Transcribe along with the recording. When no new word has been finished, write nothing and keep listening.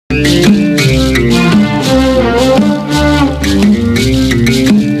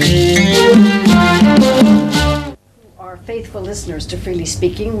Freely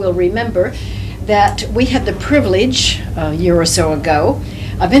Speaking will remember that we had the privilege a year or so ago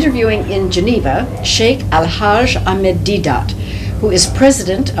of interviewing in Geneva Sheikh Ahmed Deedat, who is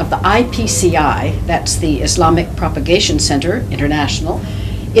president of the IPCI, that's the Islamic Propagation Center International,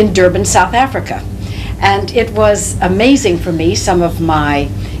 in Durban, South Africa. And it was amazing for me. Some of my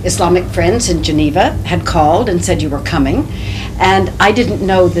Islamic friends in Geneva had called and said you were coming, and I didn't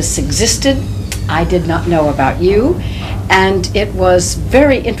know this existed. I did not know about you, and it was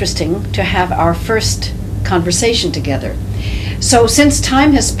very interesting to have our first conversation together. So since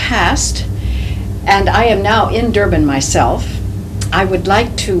time has passed, and I am now in Durban myself, I would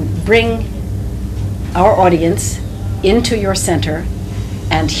like to bring our audience into your center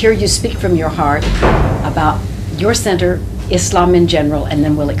and hear you speak from your heart about your center, Islam in general, and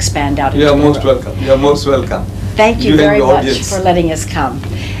then we'll expand out. You are most welcome. You are most welcome. Thank you very much for letting us come.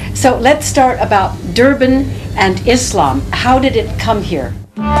 So let's start about Durban and Islam. How did it come here?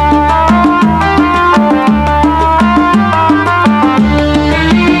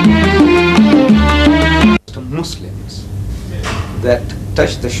 Muslims that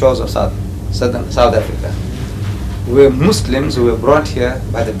touched the shores of South Africa were Muslims who were brought here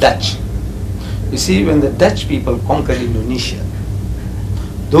by the Dutch. You see, when the Dutch people conquered Indonesia,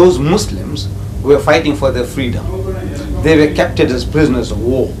 those Muslims were fighting for their freedom. They were captured as prisoners of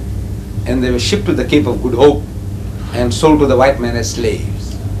war, and they were shipped to the Cape of Good Hope and sold to the white man as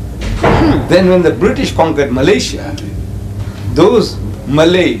slaves. Then when the British conquered Malaysia, those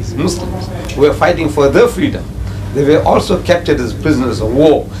Malays, Muslims, were fighting for their freedom. They were also captured as prisoners of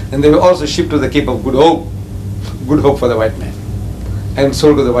war, and they were also shipped to the Cape of Good Hope for the white man, and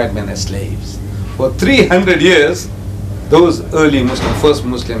sold to the white man as slaves. For 300 years, those early first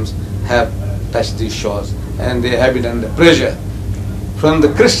Muslims have touched these shores, and they have been under pressure from the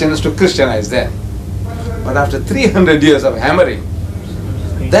Christians to Christianize them. But after 300 years of hammering,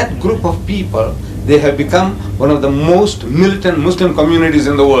 that group of people, they have become one of the most militant Muslim communities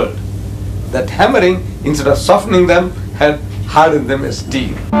in the world. That hammering, instead of softening them, had hardened them as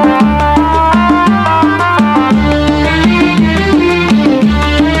steel.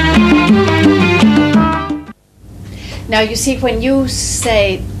 Now you see, when you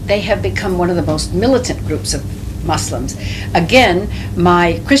say they have become one of the most militant groups of Muslims, again,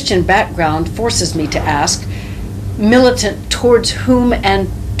 my Christian background forces me to ask, militant towards whom and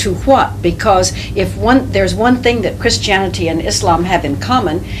to what? Because if there's one thing that Christianity and Islam have in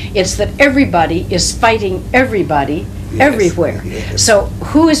common, it's that everybody is fighting everybody, yes, everywhere. Yes. So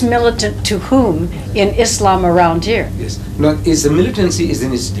who is militant to whom in Islam around here? Yes. No, the militancy is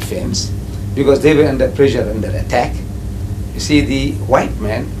in its defense, because they were under pressure, under attack. You see, the white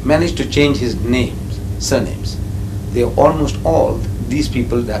man managed to change his surnames. They are almost all these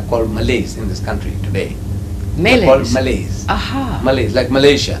people that are called Malays in this country today. Malays? They're called Malays. Aha. Malays, like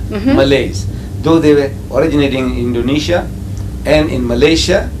Malaysia, Malays. Though they were originating in Indonesia and in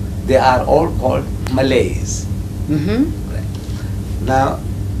Malaysia, they are all called Malays. Right. Now,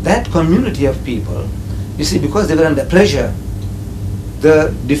 that community of people, you see, because they were under pressure,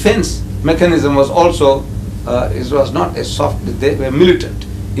 the defense mechanism was also, it was not as soft, they were militant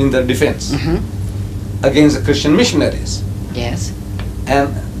in their defense against the Christian missionaries. Yes.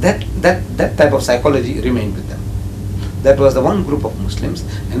 And that type of psychology remained with them. That was the one group of Muslims,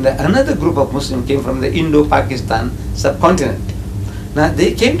 and another group of Muslims came from the Indo-Pakistan subcontinent. Now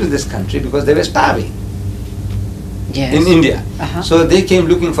they came to this country because they were starving, yes, in India. So they came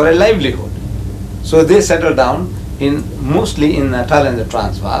looking for a livelihood. So they settled down mostly in Natal and the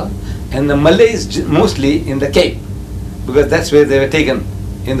Transvaal, and the Malays mostly in the Cape, because that's where they were taken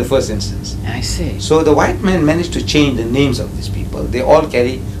in the first instance. I see. So the white man managed to change the names of these people. They all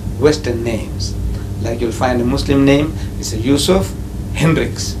carry Western names. Like you'll find a Muslim name, it's a Yusuf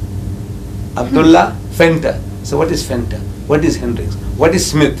Hendricks, Abdullah Fenter. So what is Fenter? What is Hendricks? What is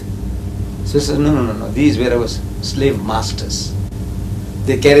Smith? So he says, no, these were our slave masters.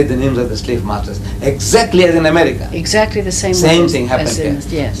 They carried the names of the slave masters, exactly as in America. Exactly the same thing happened here.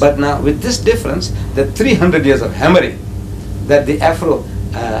 Yes. But now with this difference, the 300 years of hammering that the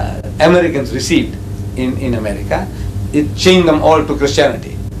Afro-Americans received in America, it changed them all to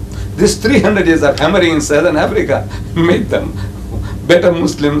Christianity. This 300 years of hammering in Southern Africa made them better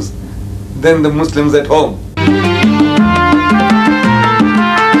Muslims than the Muslims at home.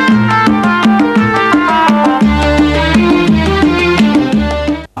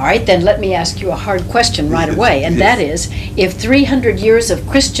 All right, then let me ask you a hard question right away, and that is, if 300 years of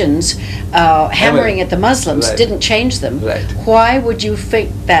Christians hammering at the Muslims didn't change them, why would you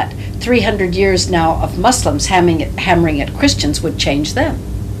think that 300 years now of Muslims hammering at Christians would change them?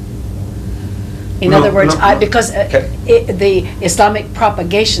 In other words, because the Islamic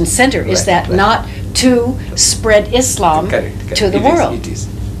Propagation Center is not to spread Islam to the world. It is.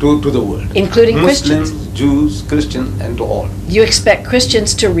 To the world. Including Muslims, Christians. Jews, Christians, and to all. You expect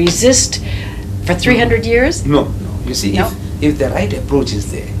Christians to resist for 300 years? No. You see, if the right approach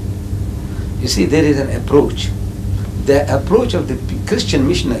is there, you see, there is an approach. The approach of the Christian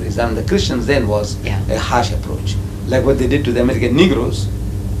missionaries and the Christians then was a harsh approach. Like what they did to the American Negroes.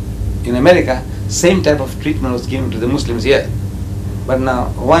 In America, same type of treatment was given to the Muslims here. But now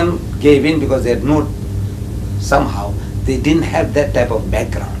one gave in because they had somehow they didn't have that type of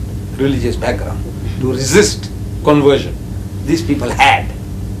background, religious background, to resist conversion. These people had.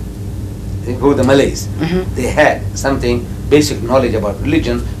 Who were the Malays? They had something, basic knowledge about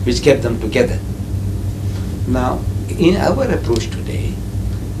religion, which kept them together. Now, in our approach today,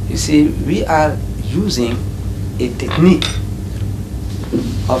 you see, we are using a technique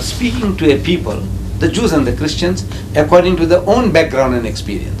of speaking to a people, the Jews and the Christians, according to their own background and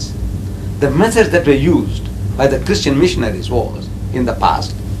experience. The methods that were used by the Christian missionaries was, in the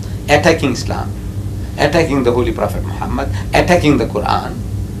past, attacking Islam, attacking the Holy Prophet Muhammad, attacking the Qur'an,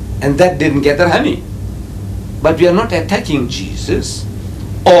 and that didn't gather honey. But we are not attacking Jesus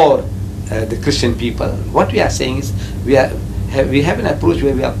or the Christian people. What we are saying is, we have an approach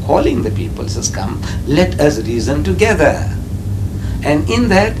where we are calling the people, says, come, let us reason together. And in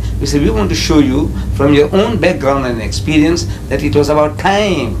that, we say, we want to show you from your own background and experience that it was about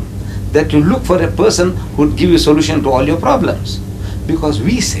time that you look for a person who would give you a solution to all your problems. Because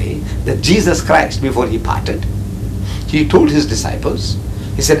we say that Jesus Christ, before he parted, he told his disciples,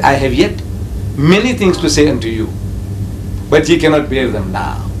 he said, I have yet many things to say unto you, but ye cannot bear them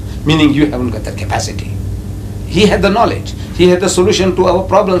now. Meaning you haven't got that capacity. He had the knowledge. He had the solution to our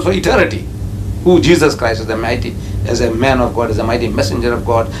problems for eternity. Who Jesus Christ is the mighty, as a man of God, as a mighty messenger of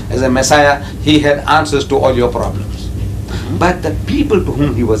God, as a Messiah, he had answers to all your problems. But the people to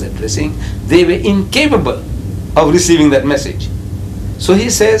whom he was addressing, they were incapable of receiving that message. So he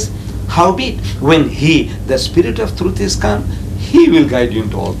says, howbeit, when he, the Spirit of truth, is come, he will guide you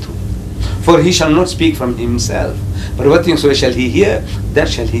into all truth. For he shall not speak from himself, but what things so shall he hear, that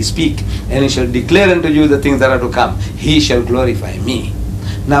shall he speak, and he shall declare unto you the things that are to come. He shall glorify me.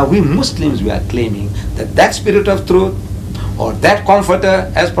 Now we Muslims, we are claiming that that Spirit of truth, or that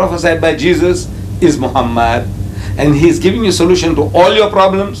Comforter, as prophesied by Jesus, is Muhammad, and he is giving you a solution to all your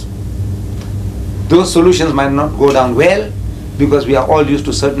problems. Those solutions might not go down well, because we are all used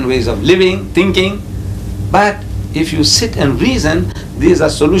to certain ways of living, thinking, but if you sit and reason, these are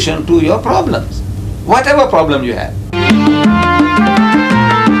solutions to your problems, whatever problem you have.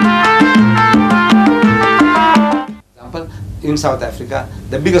 Example, in South Africa,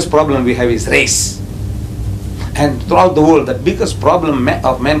 the biggest problem we have is race. And throughout the world, the biggest problem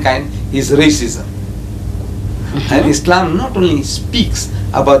of mankind is racism. And Islam not only speaks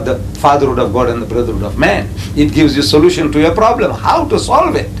about the fatherhood of God and the brotherhood of man, it gives you a solution to your problem, how to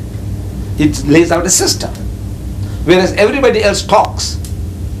solve it. It lays out a system. Whereas everybody else talks.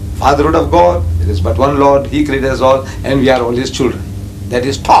 Fatherhood of God, there is but one Lord, he created us all, and we are all his children. That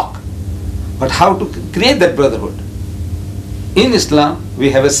is talk. But how to create that brotherhood? In Islam,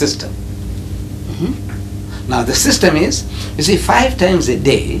 we have a system. Now the system is, you see, 5 times a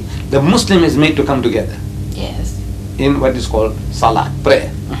day, the Muslim is made to come together. Yes. In what is called salat,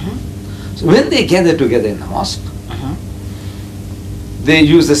 prayer. So when they gather together in the mosque, they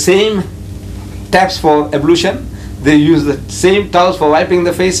use the same taps for ablution, they use the same towels for wiping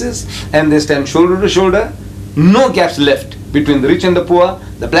the faces, and they stand shoulder to shoulder, no gaps left between the rich and the poor,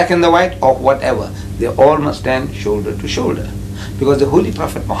 the black and the white, or whatever. They all must stand shoulder to shoulder. Because the Holy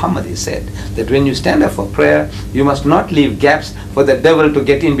Prophet Muhammad has said that when you stand up for prayer, you must not leave gaps for the devil to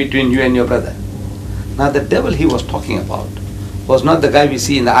get in between you and your brother. Now the devil he was talking about was not the guy we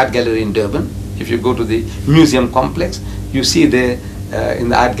see in the art gallery in Durban. If you go to the museum complex, you see there in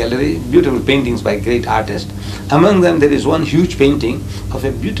the art gallery beautiful paintings by great artists. Among them there is one huge painting of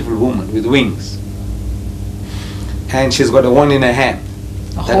a beautiful woman with wings. And she's got a wand in her hand.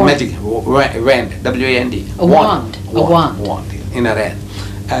 That magic wand, W-A-N-D. A wand. A wand. Wand in her hand.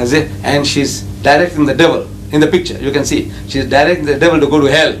 And she's directing the devil. In the picture, you can see, she's directing the devil to go to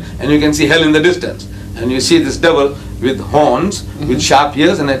hell. And you can see hell in the distance. And you see this devil with horns, with sharp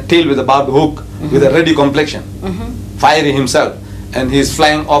ears, and a tail with a barbed hook, with a ready complexion. Fiery himself. And he's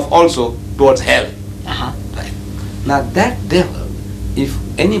flying off also towards hell. Right. Now that devil, if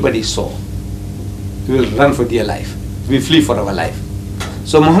anybody saw, we will run for dear life. We flee for our life.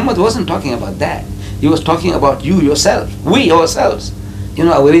 So Muhammad wasn't talking about that. He was talking about you yourself, we ourselves. You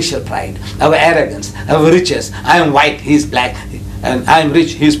know, our racial pride, our arrogance, our riches. I am white, he is black. and I'm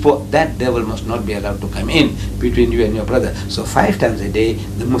rich, he's poor. That devil must not be allowed to come in between you and your brother. So 5 times a day,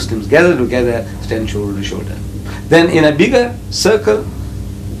 the Muslims gather together, stand shoulder to shoulder. Then in a bigger circle,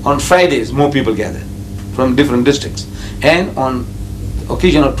 on Fridays, more people gather from different districts. And on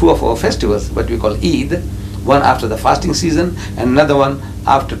occasion of 2 of our festivals, what we call Eid, one after the fasting season, and another one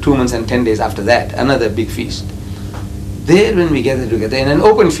after 2 months and 10 days after that, another big feast. There when we gather together in an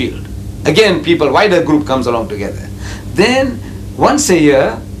open field, again people, wider group comes along together. Then once a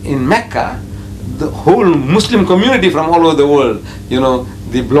year in Mecca, the whole Muslim community from all over the world,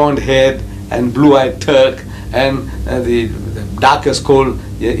 the blonde-haired and blue-eyed Turk, and the darkest cold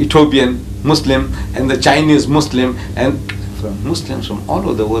Ethiopian Muslim, and the Chinese Muslim, and from Muslims from all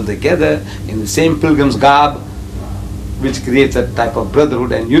over the world, they gather in the same pilgrim's garb, which creates a type of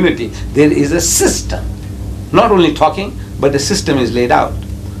brotherhood and unity. There is a system, not only talking, but the system is laid out,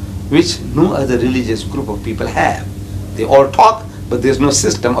 which no other religious group of people have. They all talk, but there's no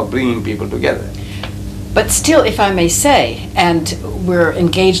system of bringing people together. But still, if I may say, and we're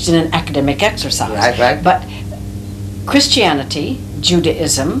engaged in an academic exercise, right. But Christianity,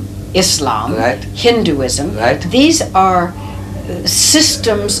 Judaism, Islam, Hinduism, these are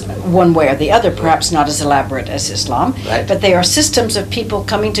systems, one way or the other, perhaps not as elaborate as Islam, but they are systems of people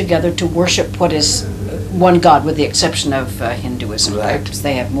coming together to worship what is one God, with the exception of Hinduism. Perhaps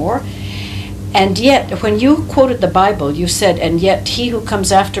they have more. And yet, when you quoted the Bible, you said, and yet he who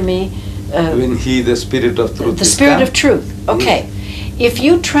comes after me... when he, the Spirit of Truth, the Spirit of Truth. Okay. If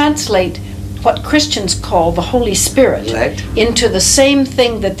you translate what Christians call the Holy Spirit into the same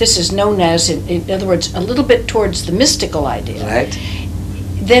thing that this is known as, in other words, a little bit towards the mystical idea,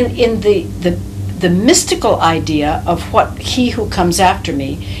 then in the mystical idea of what he who comes after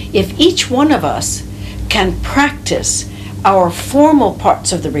me, if each one of us can practice our formal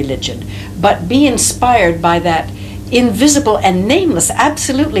parts of the religion, but be inspired by that invisible and nameless,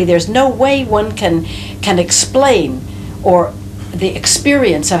 absolutely, there's no way one can explain, or the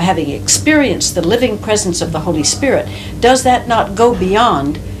experience of having experienced the living presence of the Holy Spirit, does that not go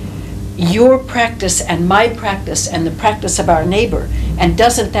beyond your practice and my practice and the practice of our neighbor? And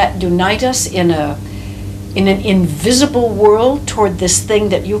doesn't that unite us in an invisible world toward this thing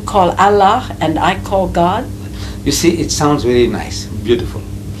that you call Allah and I call God? You see, it sounds very nice, beautiful.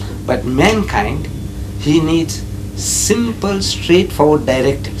 But mankind, he needs simple, straightforward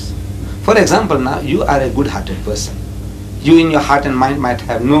directives. For example, now you are a good-hearted person. You in your heart and mind might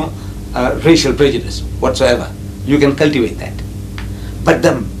have no racial prejudice whatsoever. You can cultivate that. But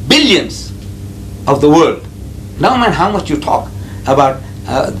the billions of the world, no matter how much you talk about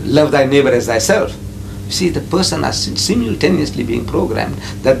love thy neighbor as thyself, you see, the person is simultaneously being programmed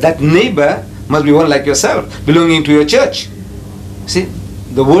that neighbor must be one like yourself, belonging to your church. See,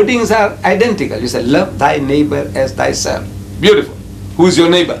 the wordings are identical. You say, love thy neighbor as thyself. Beautiful. Who is your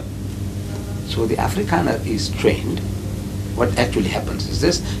neighbor? So the Afrikaner is trained. What actually happens is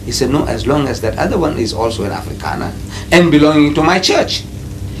this. He said, no, as long as that other one is also an Afrikaner and belonging to my church.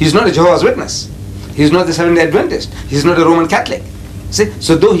 He's not a Jehovah's Witness. He's not the Seventh-day Adventist. He's not a Roman Catholic. See?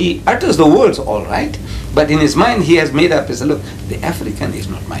 So though he utters the words all right, but in his mind he has made up, he said, look, the African is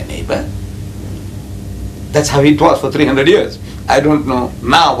not my neighbor. That's how it was for 300 years. I don't know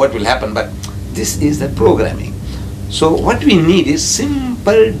now what will happen, but this is the programming. So what we need is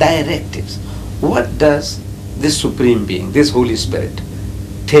simple directives. What does this Supreme Being, this Holy Spirit,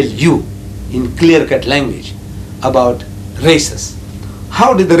 tell you in clear-cut language about races?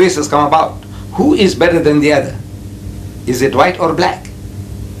 How did the races come about? Who is better than the other? Is it white or black?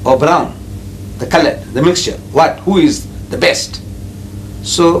 Or brown? The color, the mixture, what? Who is the best?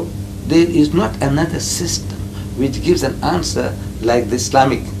 So there is not another system which gives an answer like the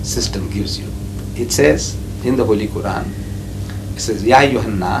Islamic system gives you. It says in the Holy Qur'an, it says, Ya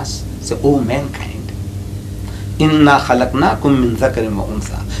ayyuhan nas, say, O mankind, Inna khalaqnakum min dhakarin wa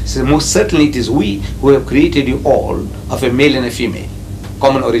untha. So most certainly it is we who have created you all of a male and a female,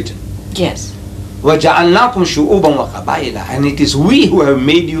 common origin. Yes. وَجَعَلْنَاكُمْ شُعُوبًا وَقَبَائِلًا. And it is we who have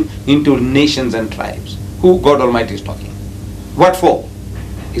made you into nations and tribes. Who God Almighty is talking. What for?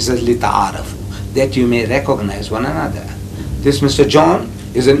 He says, لِتَعَارَفُوا, that you may recognize one another. This Mr. John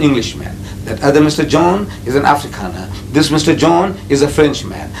is an Englishman. That other Mr. John is an Afrikaner. This Mr. John is a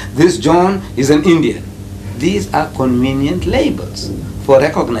Frenchman. This John is an Indian. These are convenient labels for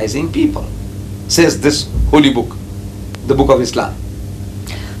recognizing people, says this holy book, the book of Islam.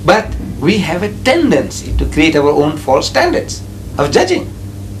 But we have a tendency to create our own false standards of judging.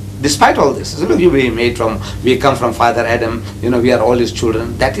 Despite all this, so look, we come from Father Adam, we are all his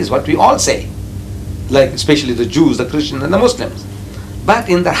children. That is what we all say, like especially the Jews, the Christians, and the Muslims. But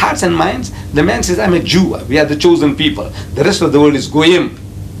in their hearts and minds, the man says, I'm a Jew, we are the chosen people. The rest of the world is goyim,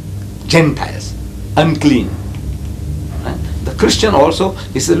 Gentiles, unclean. Right? The Christian also,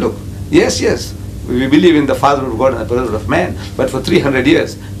 he said, look, yes, we believe in the fatherhood of God and the brotherhood of man, but for 300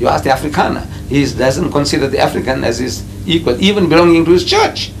 years, you ask the Afrikaner, he doesn't consider the African as his equal, even belonging to his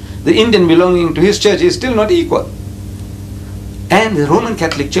church. The Indian belonging to his church is still not equal. And the Roman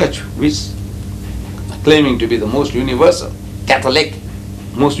Catholic Church, which is claiming to be the most universal, Catholic,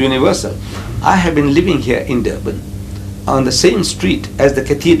 most universal. I have been living here in Durban, on the same street as the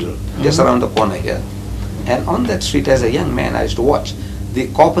cathedral, just around the corner here. And on that street, as a young man, I used to watch the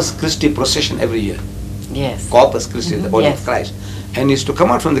Corpus Christi procession every year. Yes. Corpus Christi, the body of Christ. And used to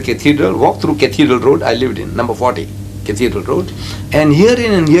come out from the cathedral, walk through Cathedral Road. I lived in number 40, Cathedral Road. And year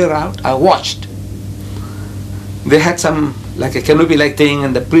in and year out, I watched. They had some, like a canopy-like thing,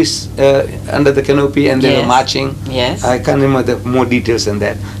 and the priests under the canopy, and they were marching. Yes. I can't remember the more details than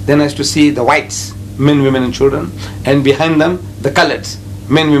that. Then I used to see the whites, men, women, and children, and behind them, the coloreds,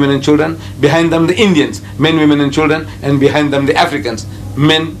 men, women, and children. Behind them, the Indians, men, women, and children, and behind them, the Africans,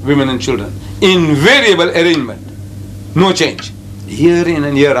 men, women, and children. Invariable arrangement, no change. Year in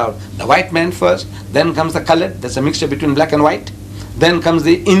and year out. The white man first, then comes the colored, that's a mixture between black and white. Then comes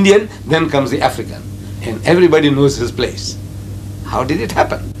the Indian, then comes the African. And everybody knows his place. How did it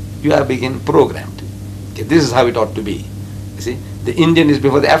happen? You are being programmed. Okay, this is how it ought to be. You see, the Indian is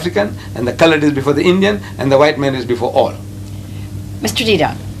before the African, and the colored is before the Indian, and the white man is before all. Mr.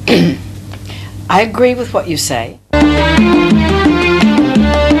 Deedat, I agree with what you say.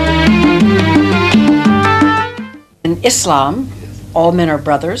 In Islam, all men are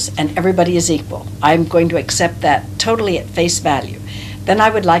brothers and everybody is equal. I'm going to accept that totally at face value. Then I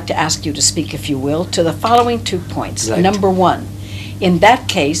would like to ask you to speak, if you will, to the following 2 points. Right. Number one, in that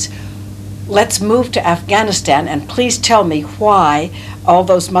case, let's move to Afghanistan, and please tell me why all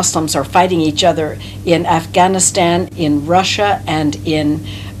those Muslims are fighting each other in Afghanistan, in Russia, and in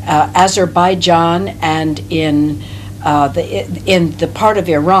Azerbaijan, and in the part of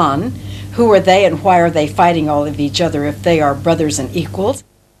Iran. Who are they, and why are they fighting all of each other if they are brothers and equals?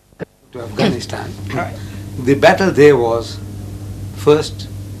 To Afghanistan. All right. The battle there was first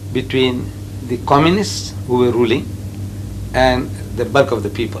between the communists who were ruling and the bulk of the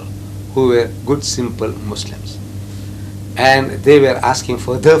people who were good, simple Muslims. And they were asking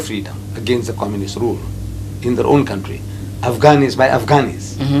for their freedom against the communist rule in their own country. Afghanis by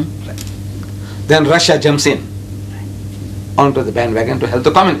Afghanis. Right. Then Russia jumps in onto the bandwagon to help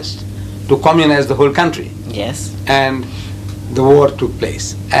the communists, to communize the whole country. Yes. And the war took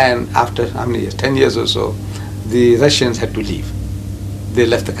place. And after how many years? 10 years or so, the Russians had to leave. They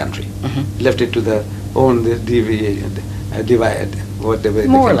left the country, left it to their own divide, whatever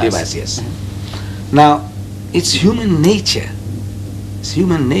More or less. device. Yes. Now, it's human nature. It's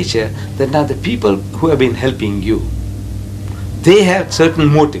human nature that now the people who have been helping you, they have certain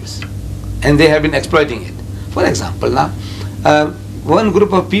motives, and they have been exploiting it. For example, now, one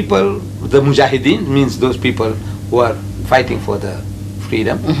group of people, the Mujahideen, means those people who are fighting for the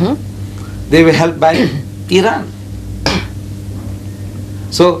freedom, they were helped by Iran.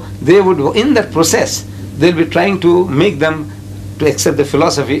 So they would, in that process, they'll be trying to make them to accept the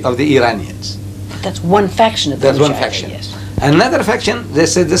philosophy of the Iranians. That's one faction of the That's one Mujahideen, faction. yes. Another faction, they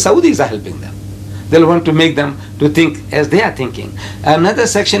said the Saudis are helping them. They'll want to make them to think as they are thinking. Another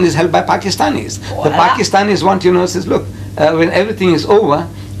section is held by Pakistanis. Voila. The Pakistanis want, says, look, when everything is over,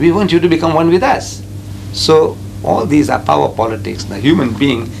 we want you to become one with us. So all these are power politics. The human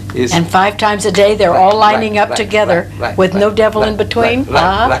being is... And 5 times a day, they're all lining up together with no devil in between.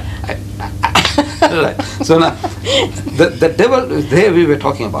 Right. So now, the devil there we were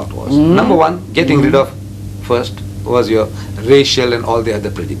talking about was, number one, getting rid of first was your racial and all the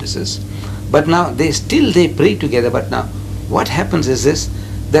other prejudices. But now they pray together. But now what happens is this,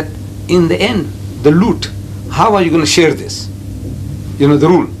 that in the end, the loot, how are you going to share this? The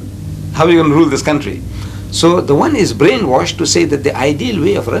rule. How are you going to rule this country? So the one is brainwashed to say that the ideal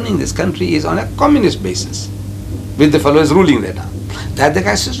way of running this country is on a communist basis, with the fellows ruling that now. The other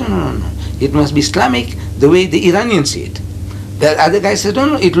guy says, no. It must be Islamic the way the Iranians see it. The other guy says,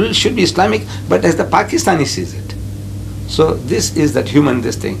 no, it should be Islamic, but as the Pakistani sees it. So this is that human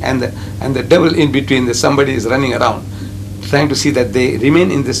this thing, and the devil in between, somebody is running around trying to see that they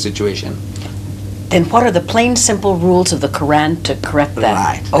remain in this situation. Then what are the plain, simple rules of the Qur'an to correct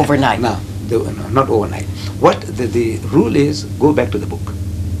that overnight? No, not overnight. What the rule is, go back to the book.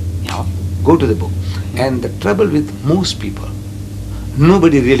 Go to the book. And the trouble with most people,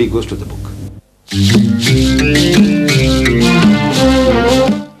 nobody really goes to the book.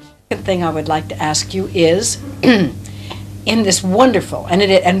 Second thing I would like to ask you is, in this wonderful,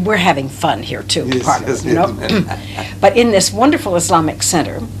 and we're having fun here too, Yes, part of yes, it, you know. yes. But in this wonderful Islamic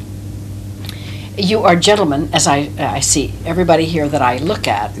center, you are gentlemen, as I see everybody here that I look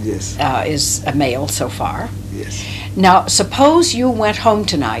at Yes. is a male so far. Yes. Now, suppose you went home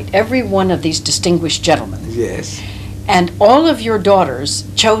tonight, every one of these distinguished gentlemen, Yes. and all of your daughters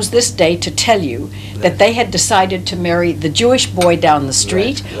chose this day to tell you that they had decided to marry the Jewish boy down the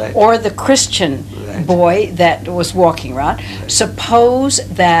street Right. or the Christian Right. boy that was walking around. Suppose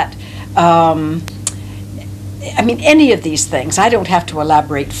that, I mean, any of these things, I don't have to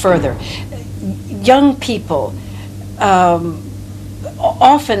elaborate further. Young people,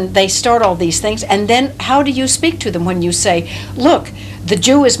 often they start all these things, and then how do you speak to them when you say, look, the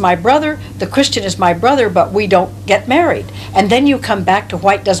Jew is my brother, the Christian is my brother, but we don't get married. And then you come back to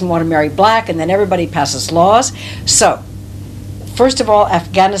white doesn't want to marry black, and then everybody passes laws. So, first of all,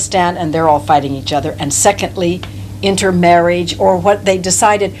 Afghanistan, and they're all fighting each other. And secondly, intermarriage, or what they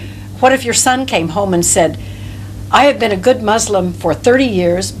decided. What if your son came home and said, I have been a good Muslim for 30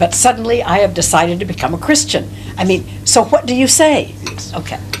 years, but suddenly I have decided to become a Christian. I mean, so what do you say? Yes.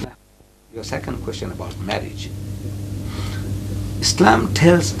 Okay. Your second question about marriage. Islam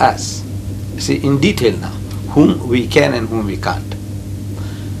tells us, see, in detail now, whom we can and whom we can't.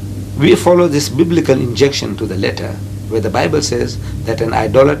 We follow this biblical injection to the letter, where the Bible says that an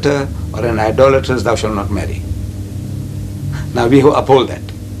idolater or an idolatress thou shalt not marry. Now we uphold that.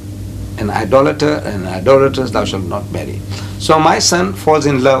 An idolater and an idolatress thou shalt not marry. So my son falls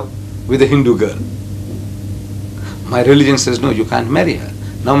in love with a Hindu girl. My religion says, no, you can't marry her.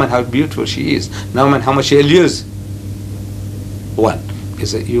 No man how beautiful she is. No man how much she allures. One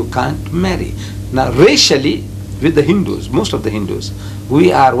is that you can't marry. Now racially, with the Hindus, most of the Hindus,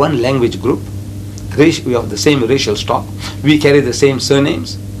 we are one language group. We have the same racial stock. We carry the same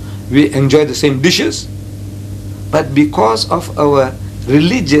surnames. We enjoy the same dishes. But because of our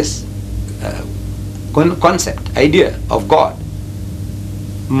religious concept, idea of God,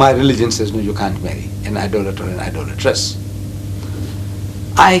 my religion says, no, you can't marry an idolater or an idolatress.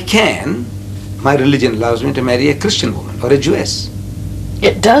 I can, my religion allows me to marry a Christian woman or a Jewess.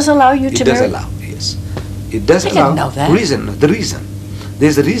 It does allow you to marry? It does allow, yes. It does I allow. didn't know that. The reason.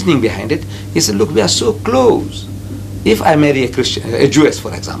 There's a reasoning behind it. He said, look, we are so close. If I marry a Christian, a Jewess,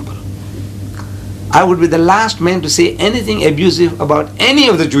 for example, I would be the last man to say anything abusive about any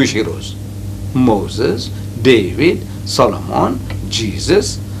of the Jewish heroes. Moses, David, Solomon,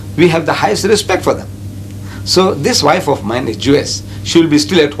 Jesus. We have the highest respect for them. So this wife of mine, a Jewess, she will be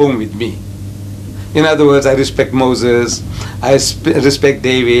still at home with me. In other words, I respect Moses, I respect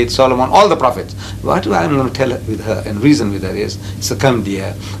David, Solomon, all the prophets. What I'm going to tell with her and reason with her is, so come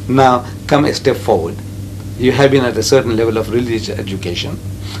dear, now come a step forward. You have been at a certain level of religious education.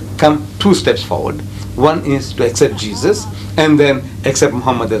 Come 2 steps forward. One is to accept Jesus and then accept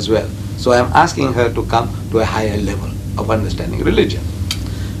Muhammad as well. So I am asking her to come to a higher level of understanding religion.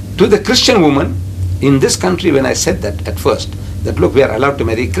 To the Christian woman, in this country, when I said that at first, that look, we are allowed to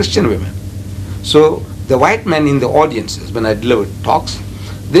marry Christian women. So the white men in the audiences, when I delivered talks,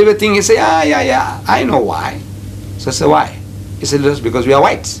 they were thinking, say, yeah, I know why. So I said, why? He said, just because we are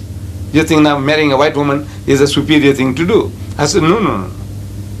whites. You think now marrying a white woman is a superior thing to do? I said, no.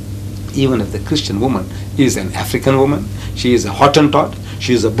 Even if the Christian woman is an African woman, she is a Hottentot,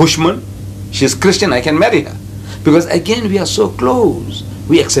 she is a Bushman, she is Christian, I can marry her. Because again, we are so close.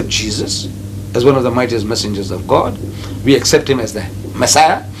 We accept Jesus as one of the mightiest messengers of God. We accept him as the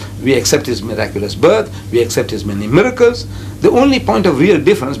Messiah. We accept his miraculous birth. We accept his many miracles. The only point of real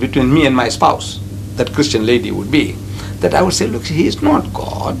difference between me and my spouse, that Christian lady, would be that I would say, look, he is not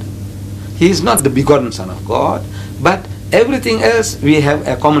God. He is not the begotten Son of God. But everything else, we have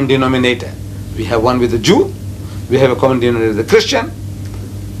a common denominator. We have one with the Jew. We have a common denominator with the Christian.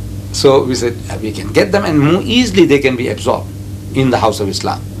 So we said, we can get them, and more easily they can be absorbed in the house of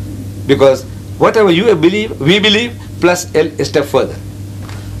Islam. Because whatever you believe, we believe, plus a step further.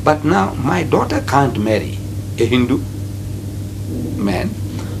 But now my daughter can't marry a Hindu man,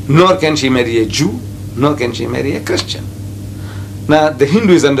 nor can she marry a Jew, nor can she marry a Christian. Now the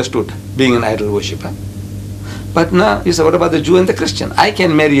Hindu is understood being an idol worshipper. But now you say, what about the Jew and the Christian? I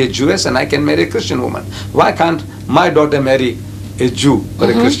can marry a Jewess and I can marry a Christian woman. Why can't my daughter marry a Jew or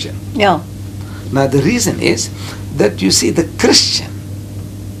a Christian? Yeah. Now the reason is that you see the Christian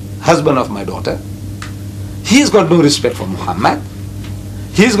husband of my daughter, he's got no respect for Muhammad.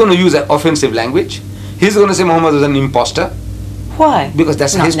 He's going to use an offensive language. He's going to say Muhammad is an imposter. Why? Because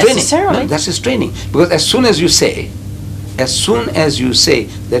that's Not his training. necessarily. No, that's his training. Because as soon as you say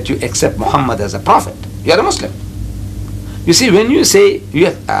that you accept Muhammad as a prophet, you are a Muslim. You see, when you say,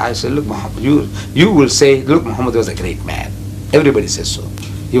 I say, look, Muhammad, you will say, look, Muhammad was a great man. Everybody says so.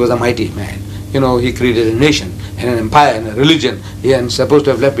 He was a mighty man. You know, he created a nation and an empire and a religion. He is supposed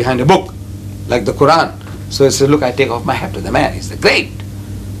to have left behind a book, like the Qur'an. So he says, look, I take off my hat to the man. He's the great.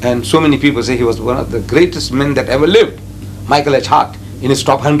 And so many people say he was one of the greatest men that ever lived. Michael H. Hart, in his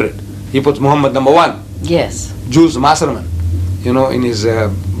top 100, he puts Muhammad number 1. Yes. Jules Masserman, you know, in his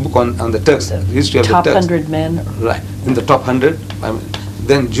book on the Turks, the history of the Turks. Top 100 men. Right, in the top 100.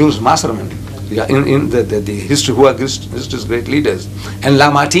 Then Jules Masserman, in the history, who are history's great leaders. And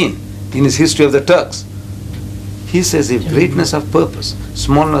Lamartine, in his history of the Turks. He says if greatness of purpose,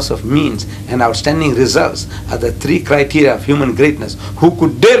 smallness of means, and outstanding results are the 3 criteria of human greatness, who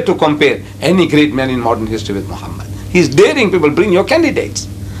could dare to compare any great man in modern history with Muhammad? He's daring people, bring your candidates.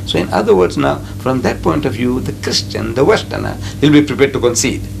 So in other words now, from that point of view, the Christian, the Westerner, he'll be prepared to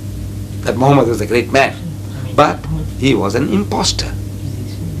concede that Muhammad was a great man. But he was an impostor.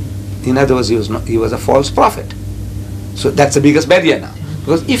 In other words, he was a false prophet. So that's the biggest barrier now.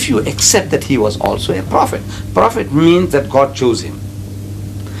 Because if you accept that he was also a prophet, prophet means that God chose him.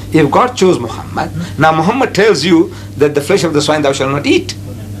 If God chose Muhammad, now Muhammad tells you that the flesh of the swine thou shalt not eat.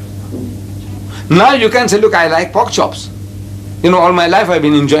 Now you can say, look, I like pork chops. You know, all my life I've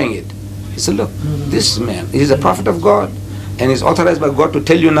been enjoying it. He said, look, this man is a prophet of God and is authorized by God to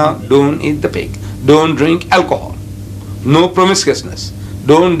tell you now, don't eat the pig, don't drink alcohol, no promiscuousness,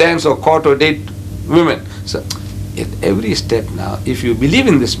 don't dance or court or date women. So at every step now, if you believe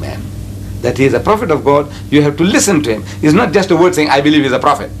in this man, that he is a prophet of God, you have to listen to him. It's not just a word saying, I believe he's a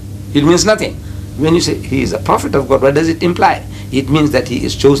prophet. It means nothing. When you say he is a prophet of God, what does it imply? It means that he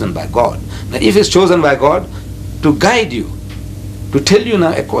is chosen by God. Now if he's chosen by God to guide you, to tell you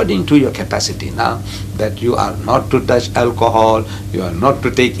now according to your capacity now, that you are not to touch alcohol, you are not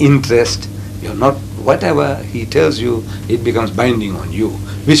to take interest, you are not, whatever he tells you, it becomes binding on you,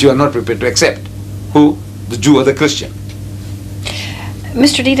 which you are not prepared to accept. Who? The Jew or the Christian.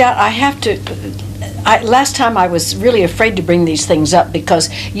 Mr. Deedat, I have to, last time I was really afraid to bring these things up because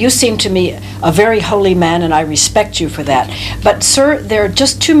you seem to me a very holy man and I respect you for that. But sir, there are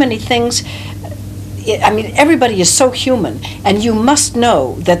just too many things. I mean, everybody is so human, and you must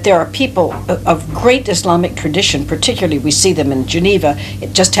know that there are people of great Islamic tradition, particularly we see them in Geneva,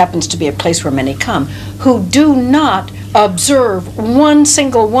 it just happens to be a place where many come, who do not observe one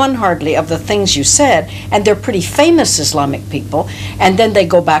single one hardly of the things you said, and they're pretty famous Islamic people, and then they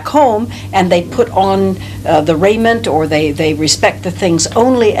go back home and they put on the raiment, or they respect the things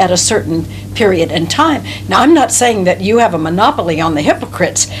only at a certain period in time. Now, I'm not saying that you have a monopoly on the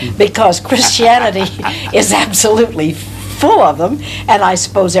hypocrites, because Christianity is absolutely full of them, and I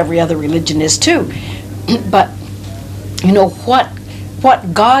suppose every other religion is too. But you know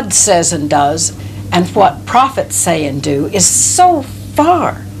what God says and does and what prophets say and do is so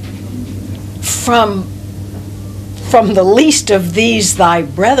far from the least of these thy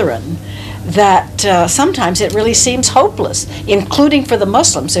brethren that sometimes it really seems hopeless, including for the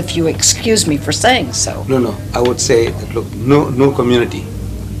Muslims, if you excuse me for saying so. No, I would say that, look, no community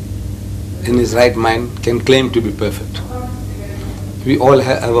in his right mind can claim to be perfect. We all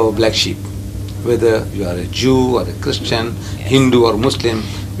have our black sheep. Whether you are a Jew or a Christian, yes, Hindu or Muslim,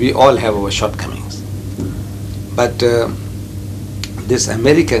 we all have our shortcomings. But this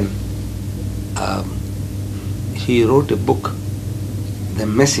American, he wrote a book, The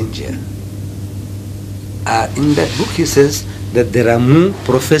Messenger. In that book he says that there are more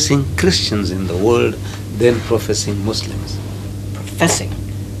professing Christians in the world than professing Muslims. Professing.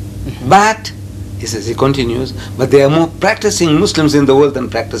 Mm-hmm. But, he says, he continues, but there are more practicing Muslims in the world than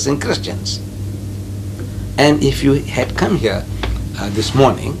practicing Christians. And if you had come here this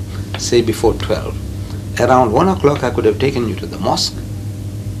morning, say before 12, around 1 o'clock I could have taken you to the mosque.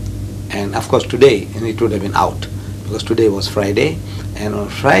 And of course today, and it would have been out, because today was Friday, and on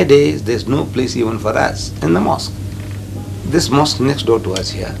Fridays there's no place even for us in the mosque. This mosque next door to us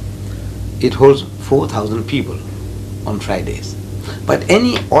here, it holds 4,000 people on Fridays. But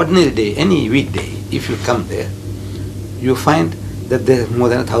any ordinary day, any weekday, if you come there, you find that there are more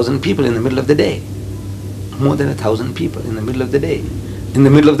than 1,000 people in the middle of the day. More than 1,000 people in the middle of the day, in the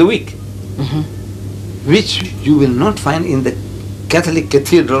middle of the week, mm-hmm, which you will not find in the Catholic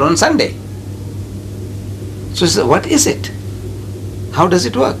cathedral on Sunday. So what is it? How does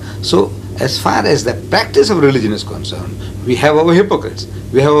it work? So as far as the practice of religion is concerned, we have our hypocrites,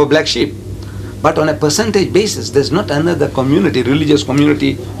 we have our black sheep. But on a percentage basis, there's not another community, religious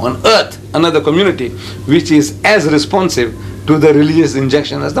community on earth, another community which is as responsive to the religious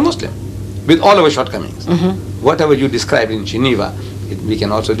injection as the Muslim, with all our shortcomings. Mm-hmm. Whatever you described in Geneva We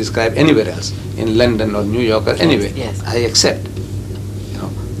can also describe anywhere else, in London or New York or anywhere. Yes. I accept.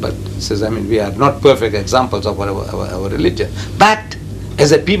 But says, I mean, we are not perfect examples of our religion. But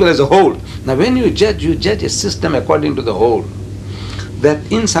as a people as a whole, now when you judge a system according to the whole.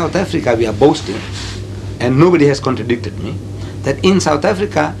 That in South Africa we are boasting, and nobody has contradicted me, that in South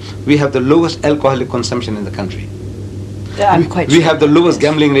Africa we have the lowest alcoholic consumption in the country. I'm quite we sure have the lowest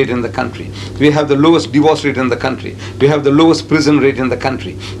gambling rate in the country. We have the lowest divorce rate in the country. We have the lowest prison rate in the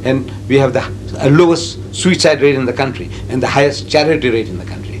country. And we have the lowest suicide rate in the country and the highest charity rate in the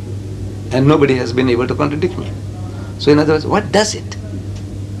country. And nobody has been able to contradict me. So in other words, what does it?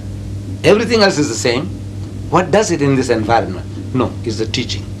 Everything else is the same. What does it in this environment? No, it's the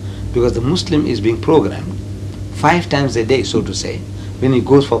teaching. Because the Muslim is being programmed 5 times a day, so to say. When he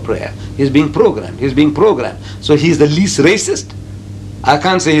goes for prayer, he's being programmed. He's being programmed. So he's the least racist. I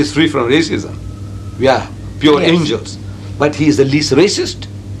can't say he's free from racism. We are pure angels. But he is the least racist.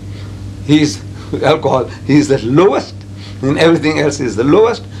 He is alcohol. He is the lowest. In everything else he is the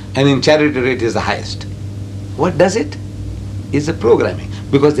lowest. And in charity rate is the highest. What does it? It's the programming.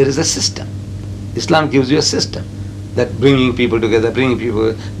 Because there is a system. Islam gives you a system that bringing people together,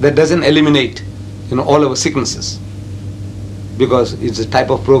 that doesn't eliminate, all our sicknesses. Because it's a type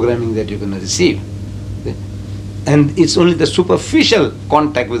of programming that you're going to receive. And it's only the superficial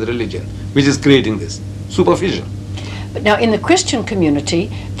contact with religion which is creating this. Superficial. But now in the Christian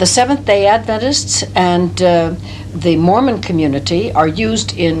community, the Seventh-day Adventists and the Mormon community are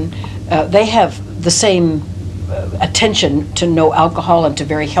used in, they have the same attention to no alcohol and to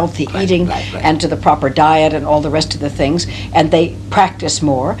very healthy eating and to the proper diet and all the rest of the things, and they practice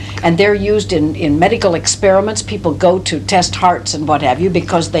more, and they're used in medical experiments. People go to test hearts and what have you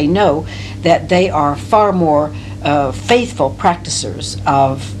because they know that they are far more faithful practicers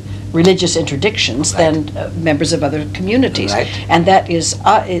of religious interdictions than members of other communities, and that is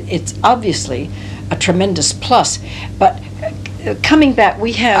it's obviously a tremendous plus. But coming back,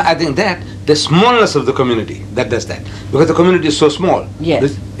 we have, I think that the smallness of the community that does that, because the community is so small.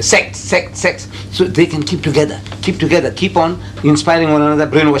 Yes. Sects, so they can keep together, keep on inspiring one another,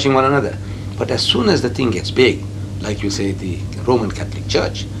 brainwashing one another. But as soon as the thing gets big, like you say, the Roman Catholic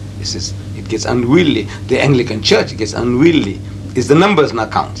Church, it gets unwieldy. The Anglican Church gets unwieldy. It's the numbers now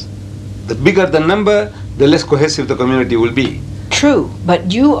counts. The bigger the number, the less cohesive the community will be. True,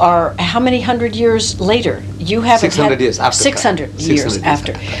 but you are how many hundred years later? You haven't 600 years after. 600 years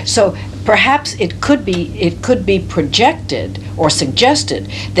after. So perhaps it could be projected or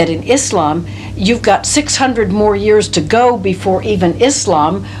suggested that in Islam you've got 600 more years to go before even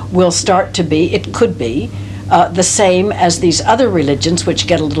Islam will start to be. It could be the same as these other religions, which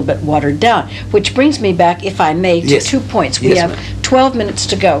get a little bit watered down. Which brings me back, if I may, to 2 points. We have 12 minutes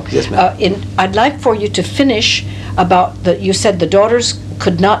to go. Yes, ma'am. I'd like for you to finish about you said the daughters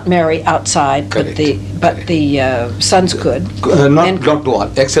could not marry outside, Correct. but the sons could. Not to all,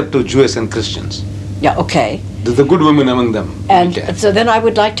 except to Jews and Christians. Yeah, okay. The good women among them. And so then I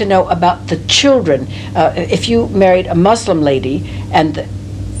would like to know about the children. If you married a Muslim lady,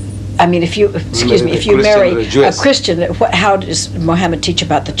 if you marry a Christian, how does Muhammad teach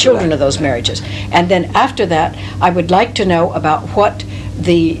about the children of those marriages? And then after that, I would like to know about what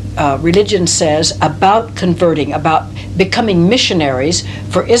the religion says about converting, about becoming missionaries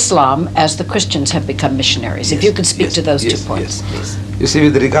for Islam as the Christians have become missionaries. If you could speak to those 2 points, please. You see,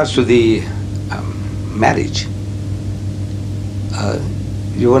 with regards to the marriage,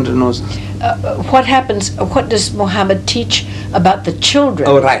 you want to know what happens, what does Muhammad teach about the children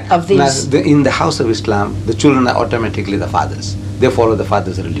of these? Now, in the house of Islam, the children are automatically the fathers. They follow the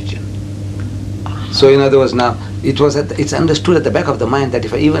father's religion. So in other words, now, it's understood at the back of the mind that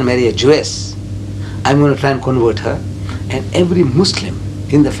if I even marry a Jewess, I'm going to try and convert her. And every Muslim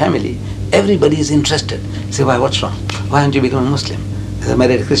in the family, everybody is interested. Say, why, what's wrong? Why aren't you becoming a Muslim? As I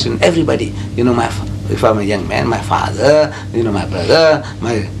married a Christian, everybody, if I'm a young man, my father, my brother,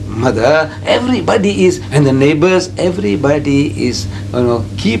 my mother, everybody is, and the neighbors, everybody is,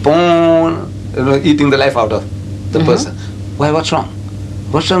 keep on, eating the life out of the person. Why, what's wrong?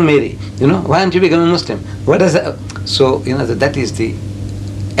 What's wrong, Mary? Why aren't you becoming a Muslim? What does that? So, that is the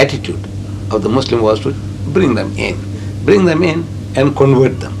attitude of the Muslim was to bring them in and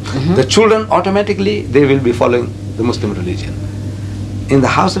convert them. The children, automatically, they will be following the Muslim religion. In the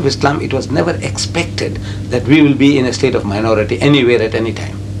house of Islam, it was never expected that we will be in a state of minority anywhere at any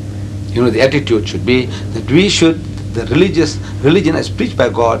time. The attitude should be that the religion as preached by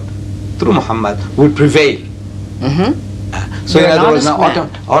God through Muhammad would prevail. So in other words, now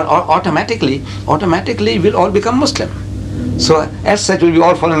automatically we'll all become Muslim. So as such, we'll be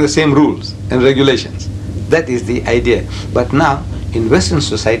all following the same rules and regulations. That is the idea. But now in Western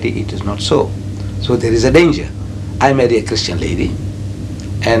society it is not so. So there is a danger. I marry a Christian lady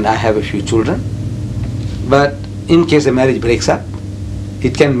and I have a few children, but in case the marriage breaks up,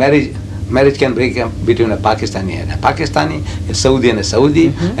 marriage can break up between a Pakistani and a Pakistani, a Saudi and a Saudi,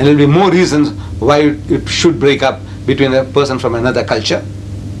 and there will be more reasons why it should break up between a person from another culture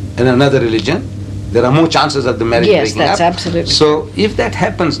and another religion. There are more chances of the marriage breaking up. Yes, that's absolutely. So if that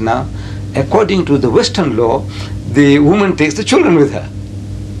happens now, according to the Western law, the woman takes the children with her.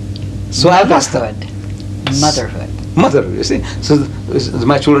 So Motherhood. Motherhood, you see. So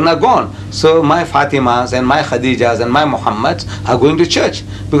my children are gone. So my Fatimas and my Khadijas and my Muhammads are going to church.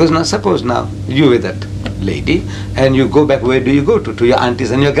 Because now suppose now you with that lady and you go back, where do you go to? To your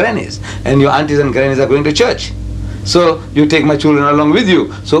aunties and your grannies. And your aunties and grannies are going to church. So you take my children along with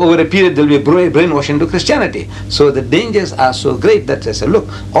you. So over a period there will be brainwashing to Christianity. So the dangers are so great that I say, look,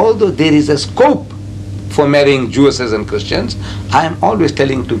 although there is a scope for marrying Jewesses and Christians, I am always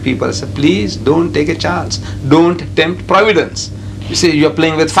telling to people, I say, please don't take a chance. Don't tempt providence. You see, you're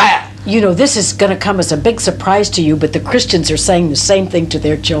playing with fire. You know, this is going to come as a big surprise to you, but the Christians are saying the same thing to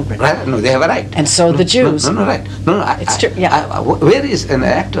their children. Right? No, they have a right. And so the Jews. Right. It's true, yeah. Where is an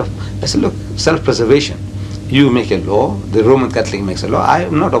act of, I say, look, self-preservation. You make a law, the Roman Catholic makes a law. I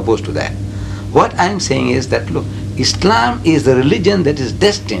am not opposed to that. What I am saying is that, look, Islam is the religion that is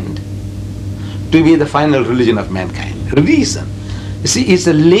destined to be the final religion of mankind. Reason. You see, it's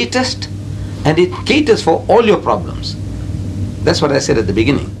the latest and it caters for all your problems. That's what I said at the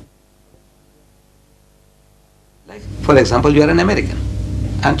beginning. Like, for example, you are an American,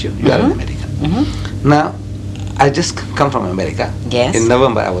 aren't you? You are an American. Now, I just come from America. Yes. In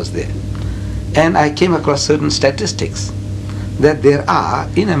November I was there. And I came across certain statistics that there are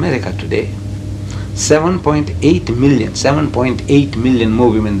in America today 7.8 million more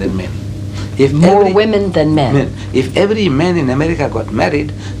women than men. If more women than men. If every man in America got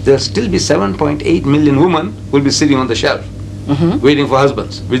married, there will still be 7.8 million women who will be sitting on the shelf, waiting for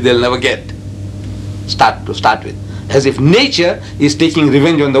husbands, which they'll never get. To start with. As if nature is taking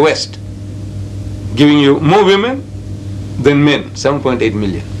revenge on the West, giving you more women than men, 7.8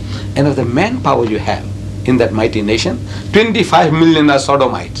 million. And of the manpower you have in that mighty nation, 25 million are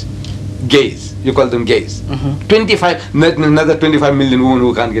sodomites, gays. You call them gays. 25, another 25 million women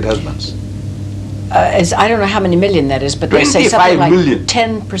who can't get husbands. I don't know how many million that is, but they say something like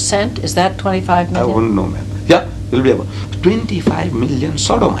 10%. Is that 25 million? I wouldn't know, ma'am. Yeah, it will be about 25 million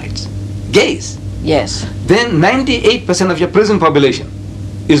sodomites, gays. Yes. Then 98% of your prison population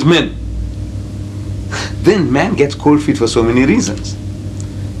is men. Then man gets cold feet for so many reasons.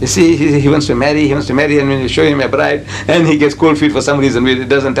 You see, he wants to marry, and when you show him a bride, and he gets cold feet for some reason, it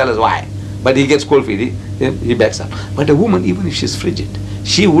doesn't tell us why. But he gets cold feet, he backs up. But a woman, even if she's frigid,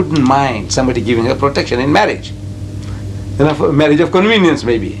 she wouldn't mind somebody giving her protection in marriage. You know, for marriage of convenience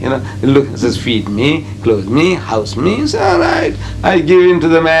maybe. You know, look, it says feed me, clothe me, house me. It's all right. I give in to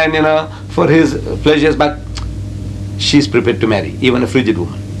the man, you know, for his pleasures, but she's prepared to marry, even a frigid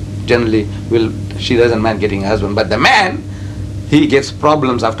woman. Generally, she doesn't mind getting a husband. But the man, he gets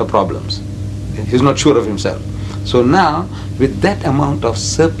problems after problems. He's not sure of himself. So now, with that amount of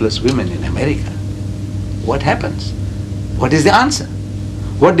surplus women in America, what happens? What is the answer?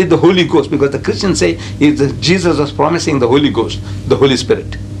 What did the Holy Ghost, because the Christians say Jesus was promising the Holy Ghost, the Holy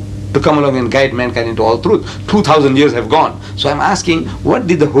Spirit, to come along and guide mankind into all truth. 2,000 years have gone. So I'm asking, what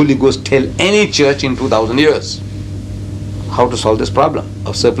did the Holy Ghost tell any church in 2,000 years? How to solve this problem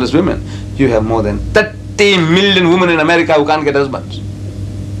of surplus women? You have more than 30 million women in America who can't get husbands.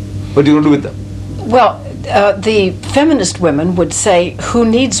 What are you going to do with them? Well, the feminist women would say, who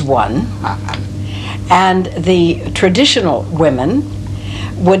needs one? And the traditional women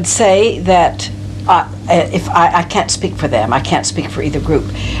would say that, if I can't speak for them, I can't speak for either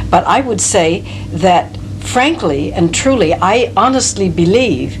group, but I would say that frankly and truly, I honestly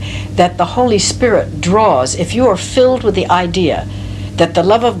believe that the Holy Spirit draws, if you are filled with the idea that the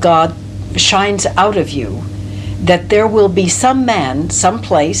love of God shines out of you, that there will be some man, some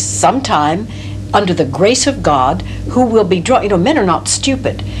place, sometime, under the grace of God, who will be drawn. You know, men are not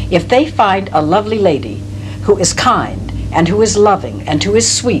stupid. If they find a lovely lady who is kind, and who is loving, and who is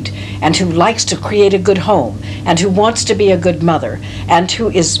sweet, and who likes to create a good home, and who wants to be a good mother, and who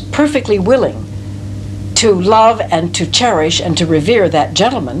is perfectly willing to love and to cherish and to revere that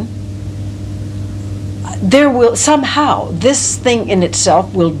gentleman, there will somehow, this thing in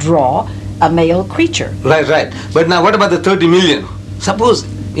itself will draw a male creature. Right. But now what about the 30 million? Suppose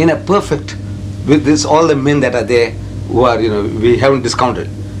in a perfect, with this, all the men that are there who are, you know, we haven't discounted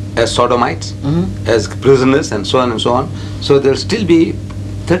as sodomites, as prisoners, and so on and so on. So there'll still be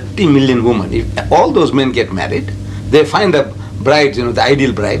 30 million women. If all those men get married, they find a brides, you know, the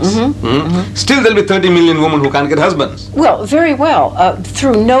ideal brides, still there'll be 30 million women who can't get husbands. Well, very well.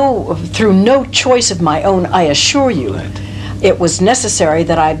 Through no choice of my own, I assure you. Right. It was necessary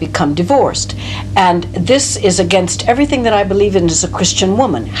that I become divorced. And this is against everything that I believe in as a Christian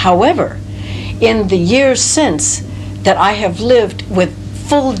woman. However, in the years since that I have lived with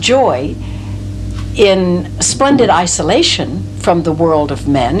full joy in splendid isolation from the world of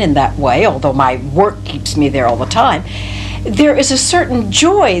men in that way, although my work keeps me there all the time, there is a certain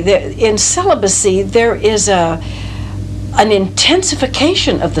joy that in celibacy. There is an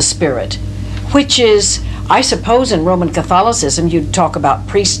intensification of the spirit, which is, I suppose, in Roman Catholicism you'd talk about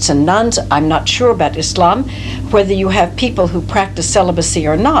priests and nuns. I'm not sure about Islam, whether you have people who practice celibacy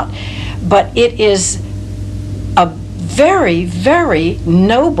or not, but it is a very, very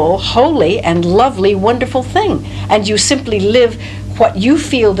noble, holy, and lovely, wonderful thing. And you simply live what you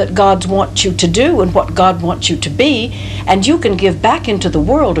feel that God wants you to do and what God wants you to be, and you can give back into the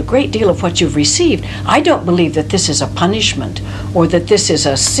world a great deal of what you've received. I don't believe that this is a punishment, or that this is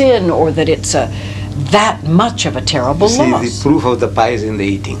a sin, or that it's that much of a terrible loss. See, the proof of the pie is in the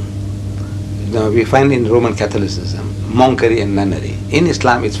eating. Now, we find in Roman Catholicism monkery and nunnery. In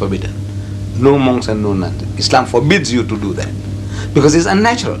Islam, it's forbidden. No monks and no nuns. Islam forbids you to do that because it's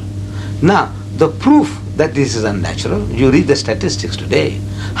unnatural. Now, the proof that this is unnatural, you read the statistics today.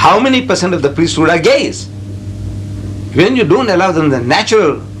 How many percent of the priesthood are gays? When you don't allow them the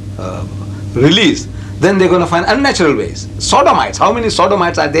natural release, then they're going to find unnatural ways. Sodomites. How many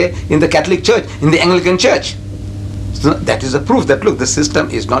sodomites are there in the Catholic Church, in the Anglican Church? So that is a proof that, look, the system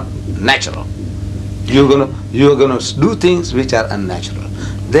is not natural. You're going to do things which are unnatural.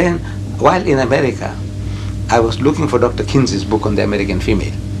 Then, while in America, I was looking for Dr. Kinsey's book on the American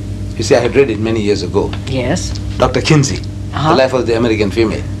female. You see, I had read it many years ago. Yes. Dr. Kinsey, The Life of the American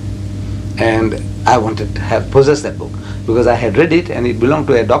Female. And I wanted to possess that book because I had read it and it belonged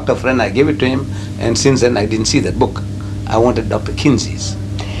to a doctor friend. I gave it to him, and since then I didn't see that book. I wanted Dr. Kinsey's.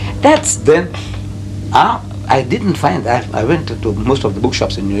 Then I didn't find that. I went to most of the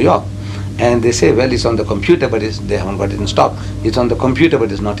bookshops in New York, and they say, well, it's on the computer, but they haven't got it in stock. It's on the computer,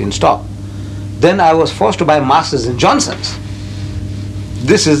 but it's not in stock. Then I was forced to buy Masters and Johnson's.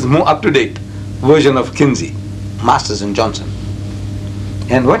 This is the more up-to-date version of Kinsey, Masters and Johnson.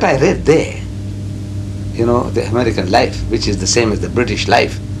 And what I read there, you know, the American life, which is the same as the British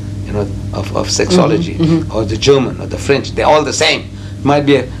life, you know, of sexology, or the German or the French, they're all the same. Might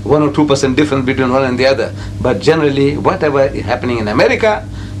be a 1 or 2% difference between one and the other, but generally whatever is happening in America,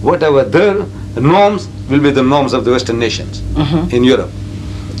 whatever their norms will be the norms of the Western nations in Europe.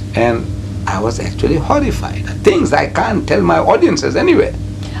 And I was actually horrified. Things I can't tell my audiences anyway.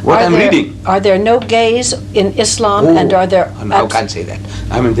 I'm reading. Are there no gays in Islam, and are there... No, I can't say that.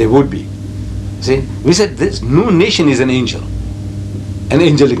 I mean, there would be. See, we said this, no nation is an angel, an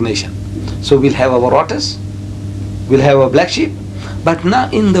angelic nation. So we'll have our otters, we'll have our black sheep, but now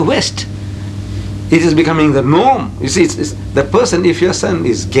in the West, it is becoming the norm. You see, it's the person, if your son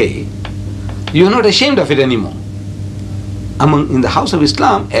is gay, you're not ashamed of it anymore. In the house of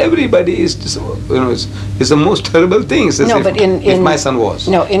Islam, everybody is, you know, it's the most terrible thing. It's no, but if my son was.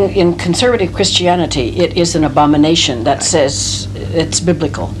 No, in conservative Christianity, it is an abomination that says it's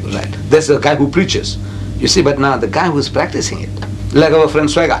biblical. Right. There's a guy who preaches. You see, but now the guy who's practicing it, like our friend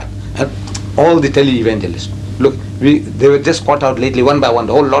Swagart, and all the tele-evangelists. Look, they were just caught out lately, one by one,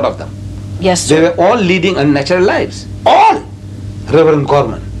 the whole lot of them. Yes, sir. They were all leading unnatural lives. All! Reverend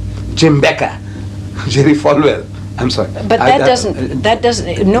Gorman, Jim Becker, Jerry Falwell. I'm sorry. But that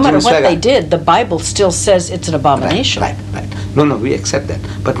doesn't, no matter what they did, the Bible still says it's an abomination. Right. No, we accept that.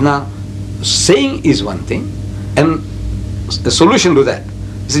 But now, saying is one thing, and the solution to that,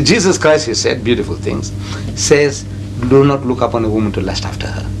 see, Jesus Christ, he said beautiful things, says, do not look upon a woman to lust after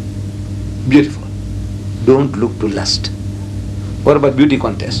her. Beautiful. Don't look to lust. What about beauty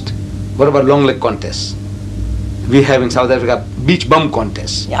contest? What about long leg contests? We have in South Africa beach bum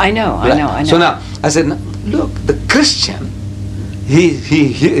contests. Yeah, I know. So now, I said, look, the Christian, he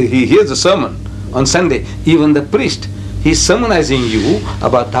hears the sermon on Sunday. Even the priest, he's sermonizing you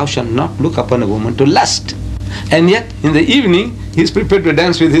about thou shalt not look upon a woman to lust. And yet, in the evening, he's prepared to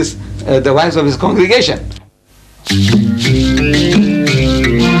dance with the wives of his congregation.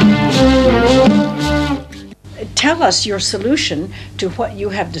 Tell us your solution to what you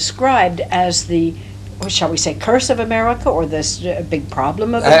have described as the, shall we say, curse of America, or this big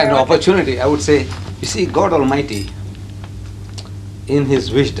problem of America? An opportunity, I would say. You see, God Almighty, in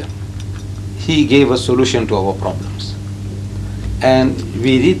His wisdom, He gave a solution to our problems. And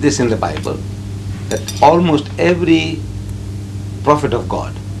we read this in the Bible, that almost every prophet of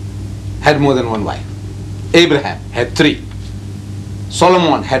God had more than one wife. Abraham had 3.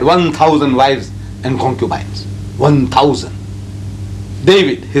 Solomon had 1,000 wives and concubines. 1,000.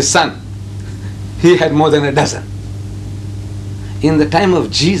 David, his son, he had more than a dozen. In the time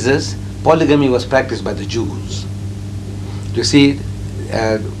of Jesus, polygamy was practiced by the Jews. You see,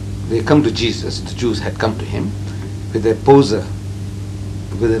 they come to Jesus, the Jews had come to him with a poser,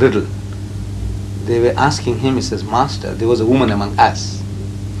 with a riddle. They were asking him, he says, Master, there was a woman among us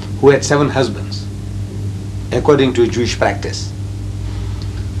who had 7 husbands, according to Jewish practice,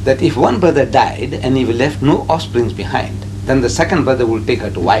 that if one brother died and he left no offspring behind, then the second brother will take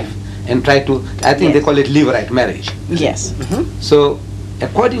her to wife and try to, I think they call it levirate marriage. Yes. So,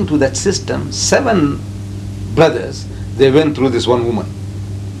 according to that system, 7 brothers, they went through this one woman,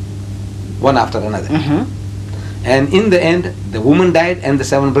 one after another. And in the end, the woman died and the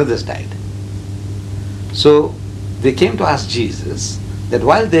 7 brothers died. So, they came to ask Jesus that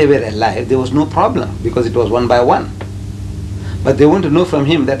while they were alive, there was no problem because it was one by one. But they want to know from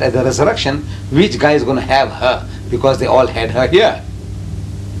him that at the resurrection, which guy is going to have her, because they all had her here.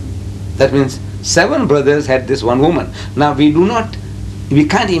 That means 7 brothers had this one woman. Now we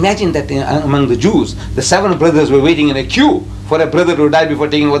can't imagine that among the Jews, the 7 brothers were waiting in a queue for a brother to die before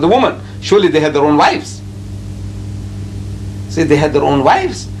taking over the woman. Surely they had their own wives. See, they had their own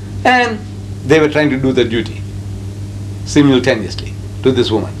wives and they were trying to do their duty simultaneously to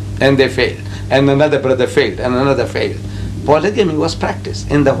this woman. And they failed. And another brother failed and another failed. Polygamy was practiced.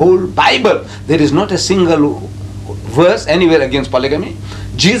 In the whole Bible, there is not a single verse anywhere against polygamy.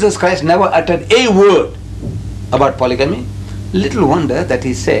 Jesus Christ never uttered a word about polygamy. Little wonder that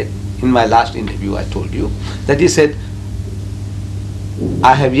he said, in my last interview I told you, that he said,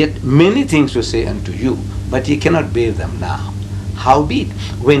 I have yet many things to say unto you, but ye cannot bear them now. Howbeit,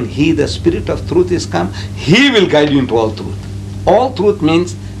 when he, the Spirit of truth, is come, he will guide you into all truth. All truth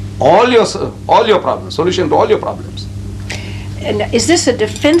means all your problems, solution to all your problems. And is this a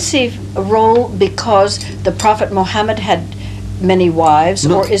defensive role because the Prophet Muhammad had many wives,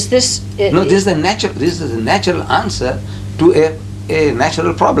 or is this? No, this is a natural answer to a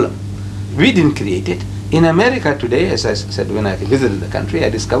natural problem. We didn't create it. In America today, as I said when I visited the country, I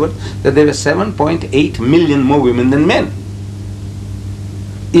discovered that there were 7.8 million more women than men.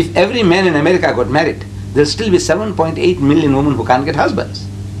 If every man in America got married, there'll still be 7.8 million women who can't get husbands.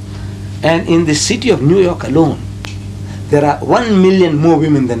 And in the city of New York alone, there are 1 million more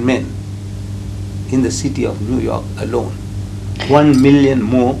women than men. In the city of New York alone, 1 million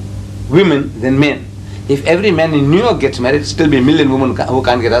more women than men. If every man in New York gets married, still be 1 million women who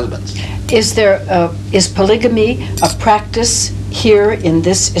can't get husbands. Is polygamy a practice here in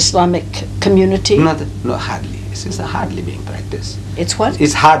this Islamic community? No, hardly. It's hardly being practiced. It's what?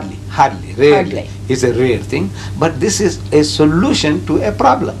 It's hardly, rarely. It's a rare thing. But this is a solution to a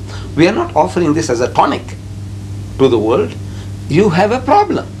problem. We are not offering this as a tonic to the world. You have a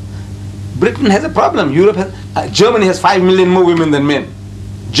problem. Britain has a problem. Germany has 5 million more women than men.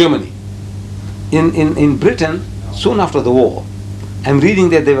 Germany. In Britain, soon after the war, I'm reading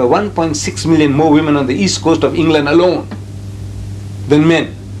that there were 1.6 million more women on the east coast of England alone than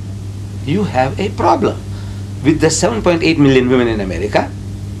men. You have a problem. With the 7.8 million women in America,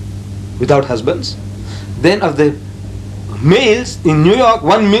 without husbands, then of the males in New York,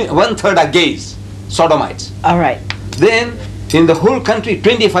 one third are gays, sodomites. All right. Then in the whole country,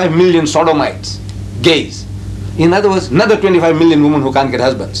 25 million sodomites, gays. In other words, another 25 million women who can't get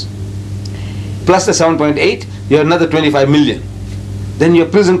husbands. Plus the 7.8, you have another 25 million. Then your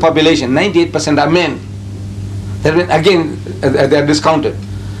prison population, 98% are men. That means, again, they are discounted.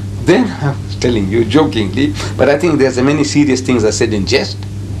 Then, I'm telling you jokingly, but I think there's many serious things are said in jest,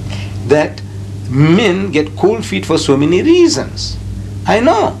 that men get cold feet for so many reasons. I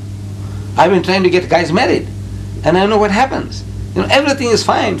know. I've been trying to get guys married, and I know what happens. Everything is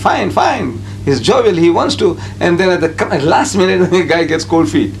fine. He's jovial, he wants to, and then at the last minute, the guy gets cold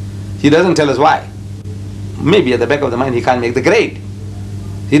feet. He doesn't tell us why. Maybe at the back of the mind, he can't make the grade.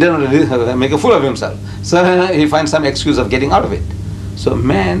 He doesn't really make a fool of himself. So he finds some excuse of getting out of it. So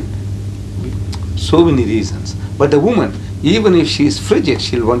man, so many reasons. But the woman, even if she is frigid,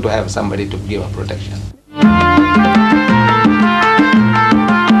 she'll want to have somebody to give her protection.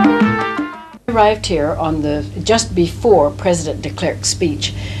 I arrived here just before President de Klerk's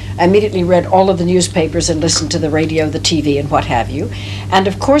speech. I immediately read all of the newspapers and listened to the radio, the TV, and what have you. And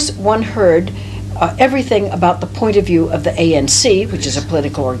of course, one heard everything about the point of view of the ANC, which is a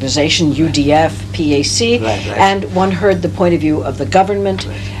political organization, UDF, PAC, and one heard the point of view of the government,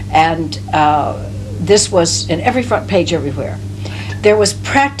 and this was in every front page everywhere. There was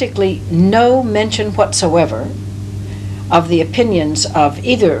practically no mention whatsoever of the opinions of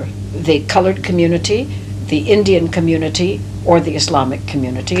either the colored community, the Indian community or the Islamic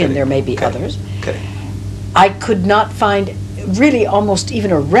community, Correct. and there may be Correct. others. Correct. I could not find really almost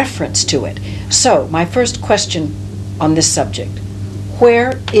even a reference to it. So, my first question on this subject: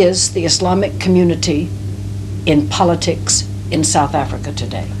 where is the Islamic community in politics in South Africa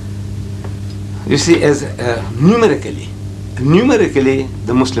today? You see, as numerically,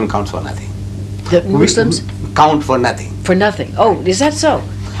 the Muslim counts for nothing. The Muslims We count for nothing. for nothing. Oh, is that so?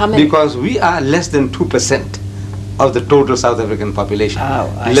 How many? Because we are less than 2% of the total South African population.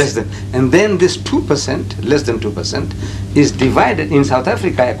 Oh, I less see. than. And then this 2%, less than 2%, is divided in South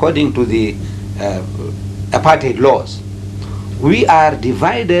Africa according to the apartheid laws. We are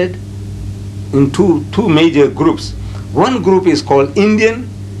divided into two major groups. One group is called Indian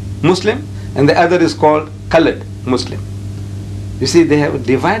Muslim, and the other is called colored Muslim. You see, they have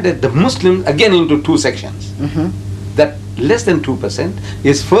divided the Muslims again into two sections. That less than 2%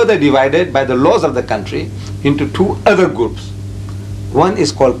 is further divided by the laws of the country into two other groups. One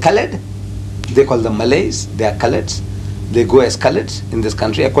is called colored. They call them Malays. They are coloreds. They go as coloreds in this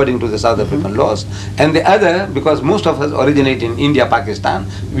country according to the South African laws. And the other, because most of us originate in India, Pakistan,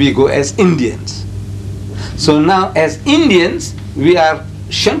 we go as Indians. So now as Indians, we are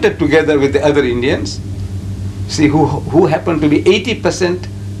shunted together with the other Indians, see, who happen to be 80%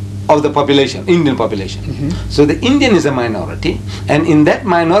 of the population, Indian population. So the Indian is a minority, and in that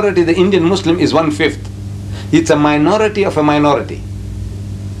minority the Indian Muslim is 1/5. It's a minority of a minority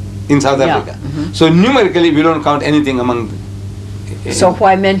in South Africa. So numerically we don't count anything among So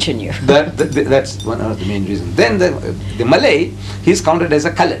why mention you? that's one of the main reasons. Then the Malay, he's counted as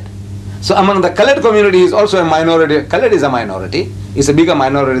a colored. So among the colored community is also a minority. Colored is a minority. It's a bigger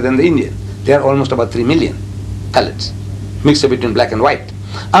minority than the Indian. They are almost about 3 million coloreds, mixed between black and white.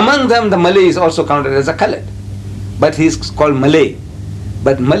 Among them, the Malay is also counted as a colored, but he's called Malay.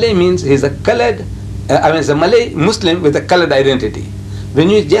 But Malay means he's a colored, it's a Malay Muslim with a colored identity. When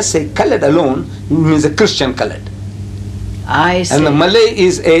you just say colored alone, it means a Christian colored. I see. And the Malay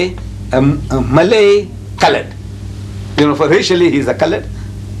is a Malay colored. You know, for racially he's a colored,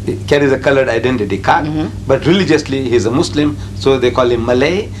 he carries a colored identity card, but religiously he's a Muslim, so they call him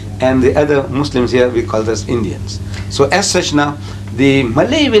Malay, and the other Muslims here we call us Indians. So as such now, the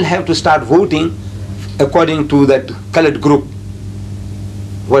Malay will have to start voting according to that colored group,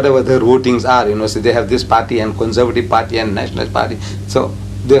 whatever their votings are, you know, so they have this party and Conservative Party and Nationalist Party, so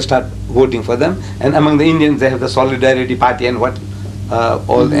they start voting for them. And among the Indians they have the Solidarity Party and what,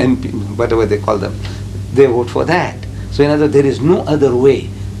 all the NP, whatever they call them, they vote for that. So in other words, there is no other way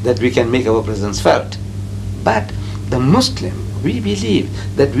that we can make our presence felt. But the Muslim, we believe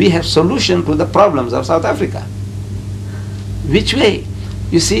that we have solution to the problems of South Africa. Which way?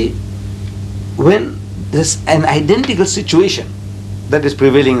 You see, when there's an identical situation that is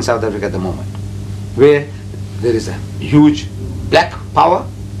prevailing in South Africa at the moment, where there is a huge black power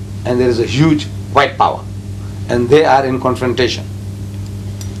and there is a huge white power, and they are in confrontation.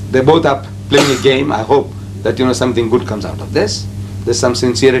 They both are playing a game. I hope that, you know, something good comes out of this. There's some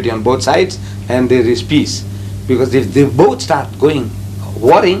sincerity on both sides and there is peace. Because if they both start going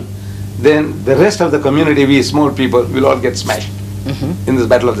warring, then the rest of the community, we small people, will all get smashed in this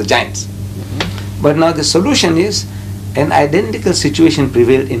battle of the giants. But now the solution is, an identical situation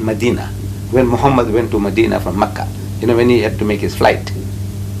prevailed in Medina when Muhammad went to Medina from Mecca, you know, when he had to make his flight.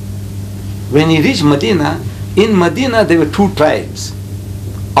 When he reached Medina, in Medina there were two tribes,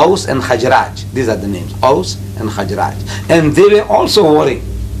 Aus and Khajraj. These are the names, Aus and Khajraj. And they were also warring.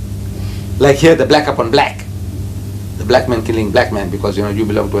 Like here, the black upon black. The black man killing black man because, you know, you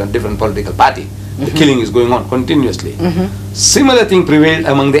belong to a different political party. The killing is going on continuously. Similar thing prevailed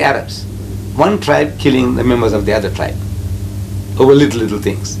among the Arabs. One tribe killing the members of the other tribe over little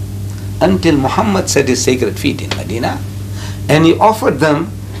things. Until Muhammad set his sacred feet in Medina and he offered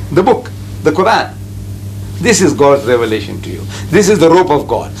them the book, the Qur'an. This is God's revelation to you. This is the rope of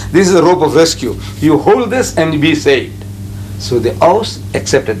God. This is the rope of rescue. You hold this and be saved. So the Aus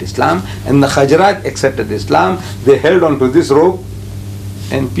accepted Islam and the Khajraj accepted Islam. They held on to this rope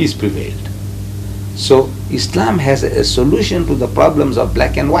and peace prevailed. So Islam has a solution to the problems of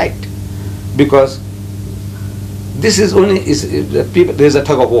black and white, because this is only, there's a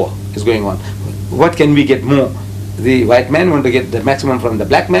tug of war is going on. What can we get more? The white man wants to get the maximum from the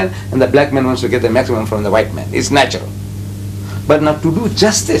black man, and the black man wants to get the maximum from the white man. It's natural. But now to do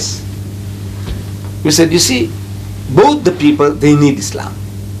justice, we said, you see, both the people, they need Islam,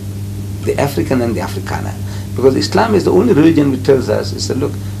 the African and the Afrikaner, because Islam is the only religion which tells us, it said,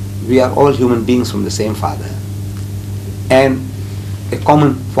 look, we are all human beings from the same Father, and a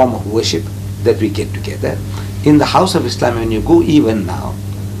common form of worship that we get together. In the house of Islam, when you go even now,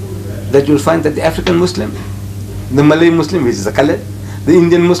 that you'll find that the African Muslim, the Malay Muslim, which is a colored, the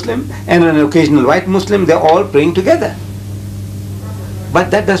Indian Muslim, and an occasional white Muslim, they're all praying together.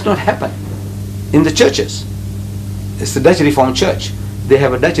 But that does not happen in the churches. It's the Dutch Reformed Church. They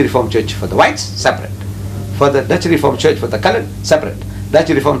have a Dutch Reformed Church for the whites, separate. For the Dutch Reformed Church for the colored, separate. Dutch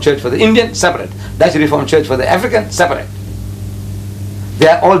Reformed Church for the Indian, separate. Dutch Reformed Church for the African, separate. They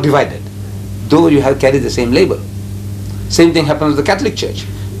are all divided, though you have carried the same label. Same thing happens with the Catholic Church.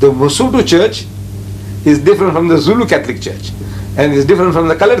 The Mosotho Church is different from the Zulu Catholic Church, and is different from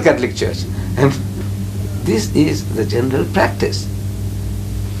the colored Catholic Church. And this is the general practice.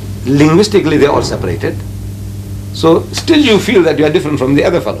 Linguistically, they are all separated. So still you feel that you are different from the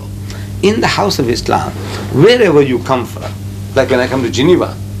other fellow. In the house of Islam, wherever you come from, like when I come to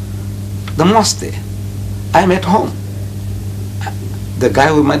Geneva, the mosque there, I am at home. The guy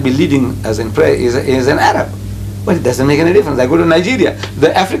who might be leading us in prayer is an Arab. But it doesn't make any difference. I go to Nigeria,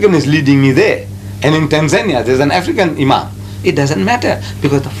 the African is leading me there. And in Tanzania, there's an African imam. It doesn't matter,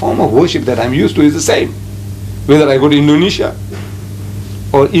 because the form of worship that I'm used to is the same. Whether I go to Indonesia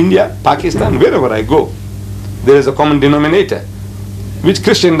or India, Pakistan, wherever I go, there is a common denominator, which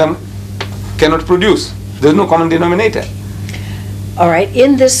Christendom cannot produce. There's no common denominator. All right,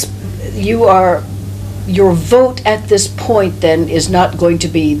 in this, your vote at this point then is not going to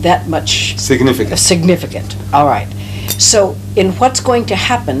be that much significant. All right. So in what's going to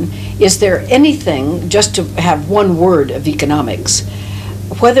happen, is there anything, just to have one word of economics,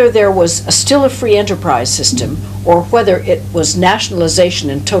 whether there was still a free enterprise system or whether it was nationalization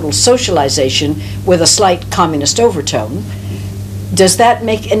and total socialization with a slight communist overtone, does that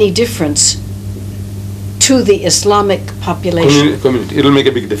make any difference to the Islamic population? Community. It'll make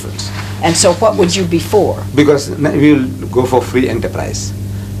a big difference. And so what would you be for? Because we'll go for free enterprise.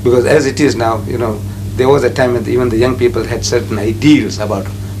 Because as it is now, there was a time when even the young people had certain ideals about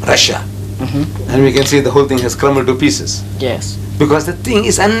Russia. And we can see the whole thing has crumbled to pieces. Yes. Because the thing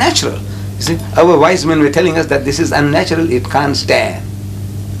is unnatural. You see, our wise men were telling us that this is unnatural, it can't stand.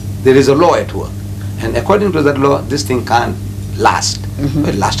 There is a law at work. And according to that law, this thing can't last.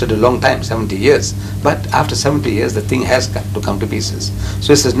 It lasted a long time, 70 years. But after 70 years, the thing has got to come to pieces.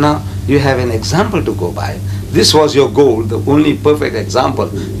 So he says, now you have an example to go by. This was your goal. The only perfect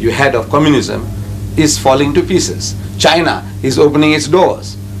example you had of communism is falling to pieces. China is opening its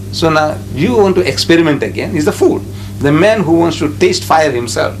doors. So now you want to experiment again. He's a fool. The man who wants to taste fire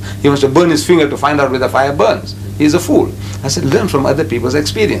himself, he wants to burn his finger to find out where the fire burns. He's a fool. I said, learn from other people's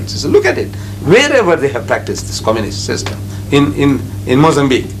experience. He said, look at it. Wherever they have practiced this communist system, in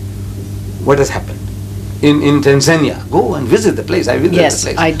Mozambique, what has happened? In Tanzania, go and visit the place. I visited the place.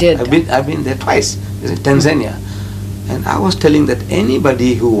 Yes, I did. I've been there twice. In Tanzania. And I was telling that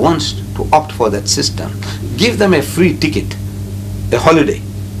anybody who wants to opt for that system, give them a free ticket, a holiday.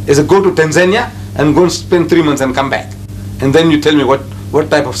 Is a go to Tanzania and go and spend 3 months and come back. And then you tell me what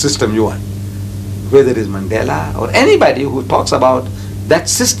type of system you want. Whether it is Mandela or anybody who talks about that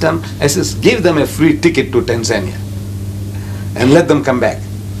system, I says, give them a free ticket to Tanzania and let them come back.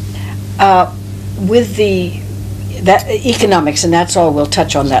 With that economics, and that's all, we'll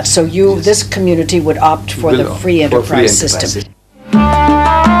touch on that. So this community would opt for the free enterprise system.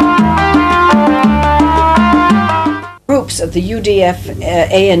 Groups of the UDF,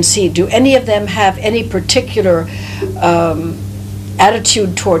 ANC, do any of them have any particular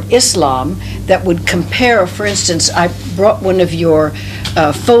attitude toward Islam that would compare? For instance, I brought one of your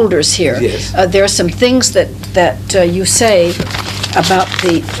folders here. Yes. There are some things that you say about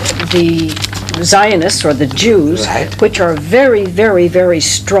the Zionists or the Jews, right, which are very, very, very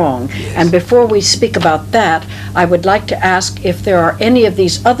strong. Yes. And before we speak about that, I would like to ask if there are any of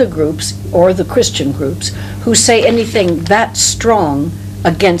these other groups or the Christian groups who say anything that strong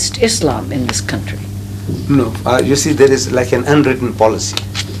against Islam in this country. No, you see, there is like an unwritten policy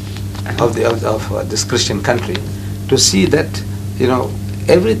of this Christian country to see that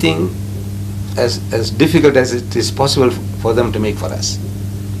everything as difficult as it is possible for them to make for us.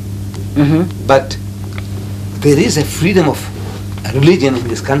 But there is a freedom of religion in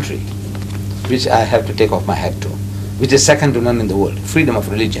this country, which I have to take off my hat to, which is second to none in the world. Freedom of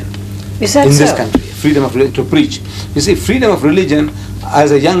religion. Is that in so? this country? Freedom of religion to preach. You see, freedom of religion.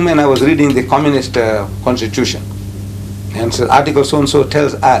 As a young man, I was reading the communist constitution, and so Article so and so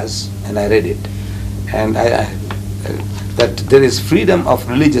tells us, and I read it, and that there is freedom of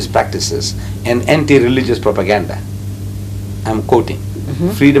religious practices and anti-religious propaganda. I'm quoting.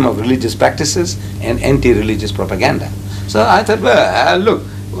 Freedom of religious practices and anti-religious propaganda. So I thought, well, look,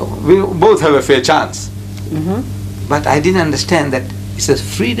 we both have a fair chance. But I didn't understand that it says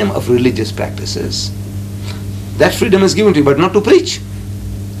freedom of religious practices. That freedom is given to you, but not to preach.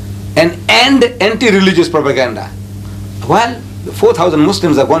 and anti-religious propaganda. While the 4,000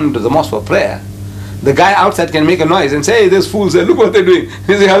 Muslims are going into the mosque for prayer, the guy outside can make a noise and say, hey, these fools, look what they're doing.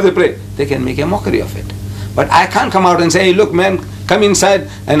 You see how they pray. They can make a mockery of it. But I can't come out and say, hey, look, man, come inside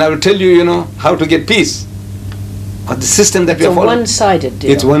and I will tell you, you know, how to get peace. But the system that we are following, it's a one-sided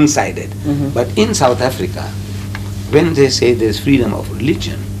deal. It's one-sided. But in South Africa, when they say there's freedom of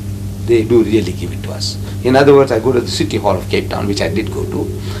religion, they do really give it to us. In other words, I go to the City Hall of Cape Town, which I did go to,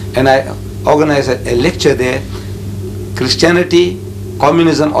 and I organize a lecture there, Christianity,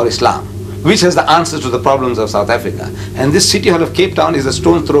 Communism or Islam, which has the answers to the problems of South Africa. And this City Hall of Cape Town is a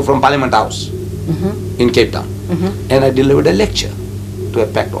stone's throw from Parliament House in Cape Town. And I delivered a lecture to a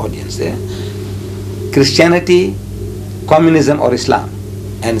packed audience there. Christianity, Communism or Islam.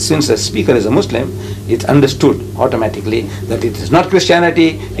 And since the speaker is a Muslim, it's understood automatically that it is not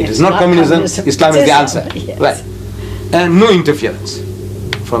Christianity, it is not communism, Islam is the answer. Yes. Right. And no interference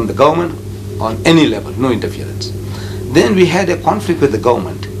from the government on any level, no interference. Then we had a conflict with the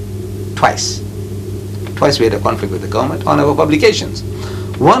government twice. Twice we had a conflict with the government on our publications.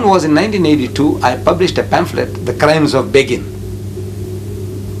 One was in 1982, I published a pamphlet, The Crimes of Begin.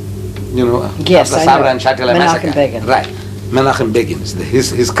 You know, yes, I know. And Shatila massacre. Begin. Right. Menachem Begin,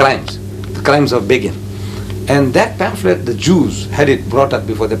 his crimes, the crimes of Begin. And that pamphlet, the Jews had it brought up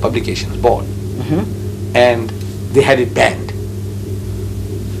before the publications board. And they had it banned.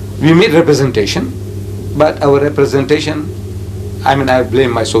 We made representation, but our representation, I mean, I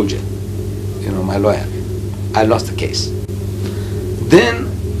blame my soldier, you know, my lawyer. I lost the case. Then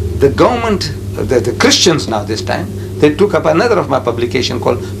the government, the Christians now this time, they took up another of my publication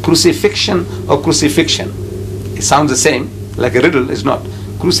called Crucifixion or Crucifixion. It sounds the same, like a riddle, it's not.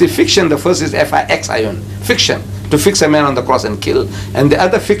 Crucifixion, the first is F-I-X-I-O-N, fiction, to fix a man on the cross and kill. And the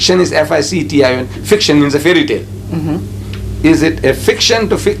other fiction is F-I-C-T-I-O-N, fiction means a fairy tale. Is it a fiction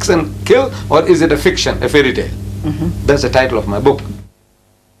to fix and kill, or is it a fiction, a fairy tale? That's the title of my book.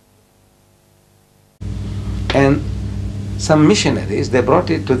 And some missionaries, they brought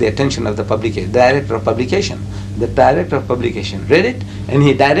it to the attention of the publication, director of publication. The director of publication read it, and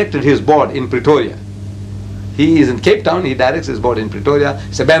he directed his board in Pretoria. He is in Cape Town, he directs his board in Pretoria,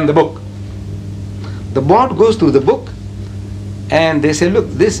 he said, ban the book. The board goes through the book, and they say, look,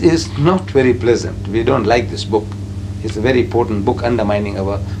 this is not very pleasant. We don't like this book. It's a very important book undermining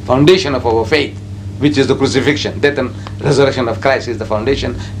our foundation of our faith, which is the crucifixion. Death and resurrection of Christ is the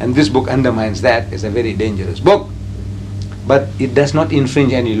foundation, and this book undermines that. It's a very dangerous book. But it does not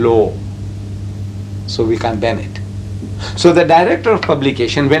infringe any law, so we can't ban it. So the director of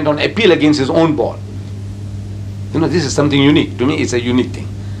publication went on appeal against his own board. You know, this is something unique. To me, it's a unique thing.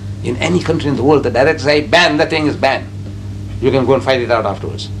 In any country in the world, the director says, ban, the thing is banned. You can go and fight it out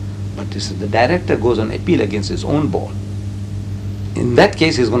afterwards. But this is, the director goes on appeal against his own board. In that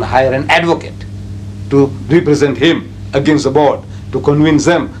case, he's going to hire an advocate to represent him against the board, to convince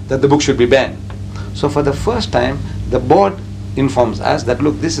them that the book should be banned. So for the first time, the board informs us that,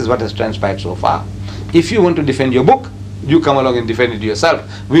 look, this is what has transpired so far. If you want to defend your book, you come along and defend it yourself.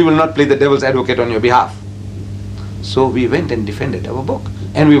 We will not play the devil's advocate on your behalf. So we went and defended our book,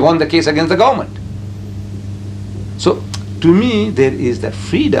 and we won the case against the government. So to me, there is that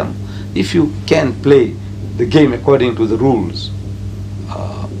freedom. If you can play the game according to the rules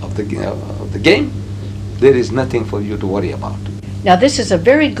of the game, there is nothing for you to worry about. Now this is a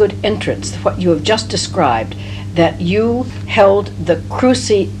very good entrance, what you have just described, that you held the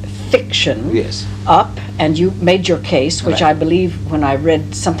crucifixion up and you made your case, which I believe when I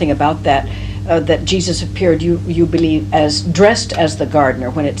read something about that, that Jesus appeared, you believe, as dressed as the gardener,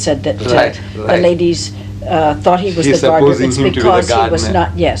 when it said that the ladies thought he was the gardener. It's because he was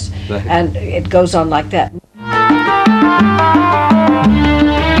not, and it goes on like that.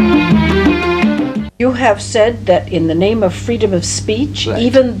 You have said that in the name of freedom of speech,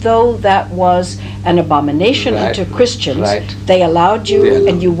 even though that was an abomination unto Christians, they allowed you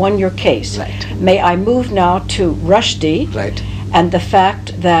and you won your case. May I move now to Rushdie and the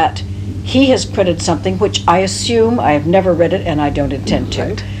fact that he has printed something which I assume, I have never read it and I don't intend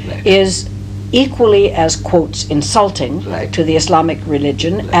to, is equally as, quotes, insulting to the Islamic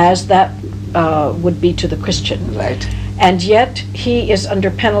religion as that would be to the Christian. And yet he is under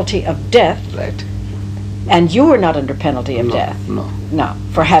penalty of death. And you are not under penalty of death. No,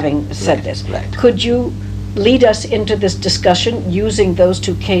 for having said this. Could you lead us into this discussion using those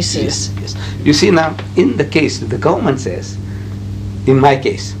two cases? Yes. You see now, in the case, the government says, in my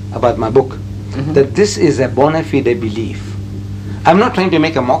case, about my book, that this is a bona fide belief. I'm not trying to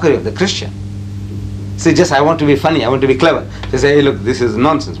make a mockery of the Christian. See, just I want to be funny, I want to be clever. They say, hey, look, this is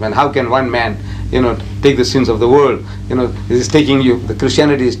nonsense, man. How can one man take the sins of the world. It is taking you. The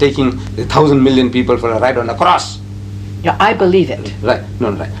Christianity is taking 1,000 million people for a ride on a cross. Yeah, I believe it. Right,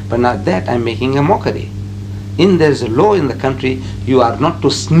 no, right. But now that I'm making a mockery. There's a law in the country, you are not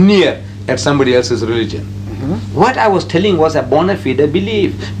to sneer at somebody else's religion. What I was telling was a bona fide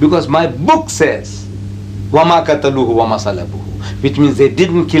belief, because my book says, وَمَا قَتَلُوهُ وَمَا صَلَبُوهُ, which means they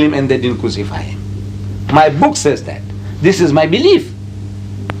didn't kill him and they didn't crucify him. My book says that. This is my belief,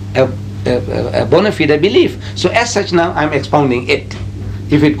 a bona fide belief. So as such now I'm expounding it.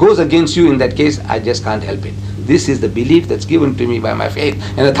 If it goes against you in that case, I just can't help it. This is the belief that's given to me by my faith,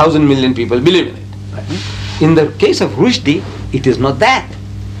 and 1,000 million people believe in it. Right? In the case of Rushdie, it is not that.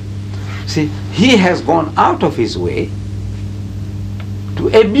 See, he has gone out of his way to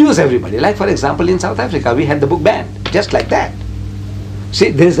abuse everybody. Like for example, in South Africa, we had the book banned, just like that. See,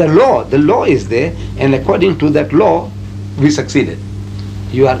 there's a law. The law is there, and according to that law, we succeeded.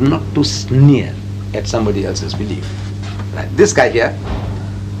 You are not to sneer at somebody else's belief. Right? This guy here,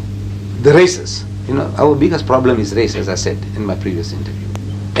 the races. Our biggest problem is race, as I said in my previous interview.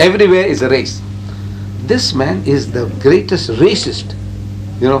 Everywhere is a race. This man is the greatest racist.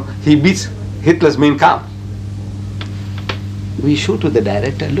 He beats Hitler's Mein Kampf. We show to the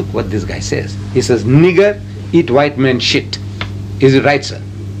director, look what this guy says. He says, nigger, eat white man shit. Is it right, sir?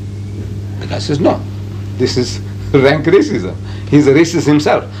 The guy says, no. This is rank racism. He's a racist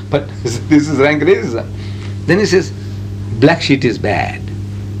himself, but this is rank racism. Then he says, black shit is bad.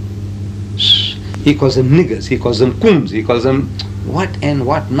 He calls them niggers, he calls them coons, he calls them what and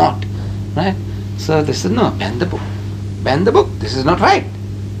what not. Right? So they said, no, ban the book. Ban the book. This is not right.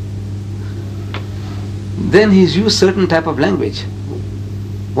 Then he's used certain type of language.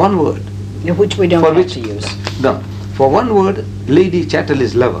 One word. Which we don't have to use. No. For one word, lady chattel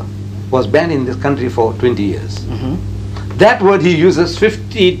is lover was banned in this country for 20 years. That word he uses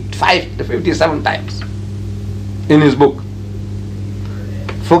 55 to 57 times in his book,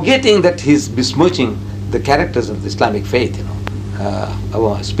 forgetting that he's besmirching the characters of the Islamic faith,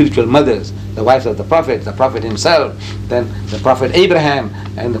 our spiritual mothers, the wives of the Prophet himself, then the Prophet Abraham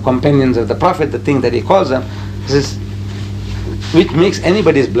and the companions of the Prophet, the thing that he calls them, which makes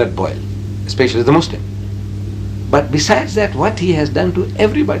anybody's blood boil, especially the Muslim. But besides that, what he has done to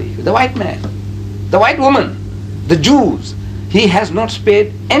everybody, the white man, the white woman, the Jews, he has not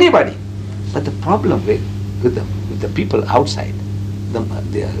spared anybody. But the problem with the people outside,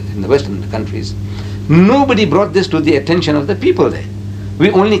 in the Western countries, nobody brought this to the attention of the people there. We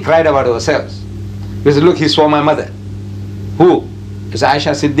only cried about ourselves. We said, look, he swore my mother. Who? It's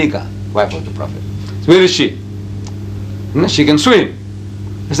Aisha Siddiqa, wife of the Prophet. So where is she? She can swim.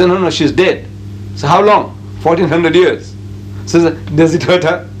 He said, no, she's dead. So how long? 1400 years. So does it hurt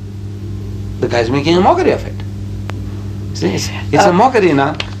her? The guy's making a mockery of it. See, it's a mockery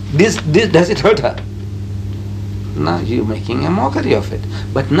now. Does it hurt her? Now you're making a mockery of it.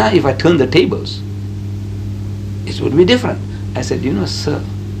 But now if I turn the tables, it would be different. I said, sir,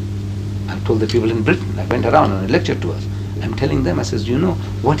 I've told the people in Britain, I went around on a lecture tours, I'm telling them, I says,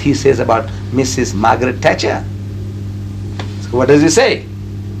 what he says about Mrs. Margaret Thatcher? So what does he say?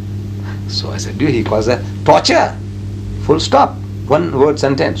 So I said, he calls her torture. Full stop. One word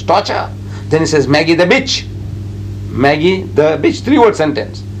sentence. Torture. Then he says, Maggie the bitch. Maggie the bitch. 3 word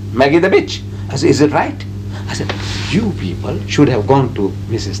sentence. Maggie the bitch. I said, is it right? I said, you people should have gone to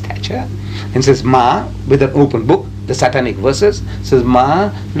Mrs. Thatcher and says, Ma, with an open book, the satanic verses, says,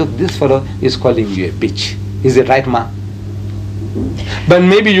 Ma, look, this fellow is calling you a bitch. Is it right, Ma? But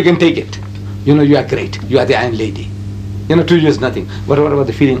maybe you can take it. You are great. You are the Iron Lady. To you is nothing. But what about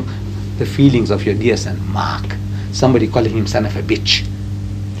the feelings of your dear son, Mark? Somebody calling him son of a bitch.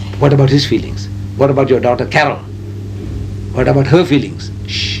 What about his feelings? What about your daughter, Carol? What about her feelings?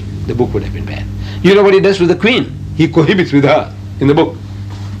 Shh, the book would have been banned. You know what he does with the Queen? He cohabits with her in the book.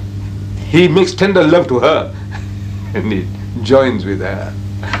 He makes tender love to her and he joins with her.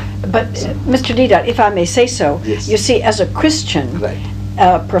 But Mr. Deedat, if I may say so, yes. You see, as a Christian,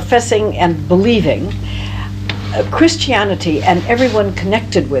 right, professing and believing, Christianity and everyone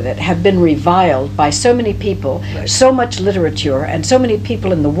connected with it have been reviled by so many people, right, so much literature, and so many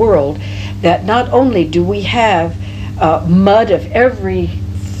people in the world, that not only do we have mud of every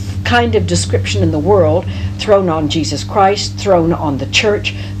kind of description in the world thrown on Jesus Christ, thrown on the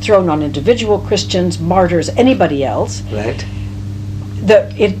church, thrown on individual Christians, martyrs, anybody else. right.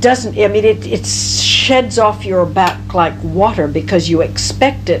 It sheds off your back like water because you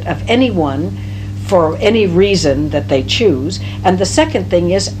expect it of anyone for any reason that they choose. And the second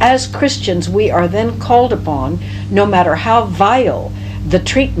thing is, as Christians, we are then called upon, no matter how vile the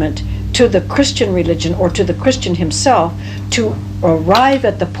treatment, to the Christian religion or to the Christian himself to arrive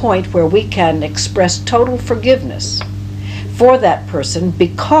at the point where we can express total forgiveness for that person,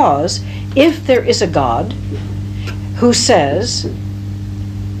 because if there is a God who says,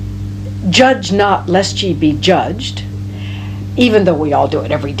 "Judge not lest ye be judged," even though we all do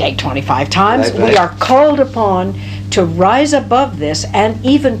it every day 25 times, right. We are called upon to rise above this and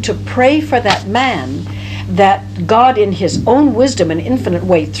even to pray for that man, that God in his own wisdom and infinite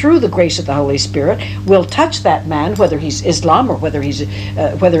way through the grace of the Holy Spirit will touch that man, whether he's Islam or whether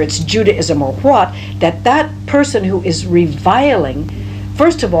it's Judaism or what, that person who is reviling,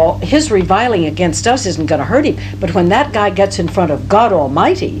 first of all, his reviling against us isn't going to hurt him, but when that guy gets in front of God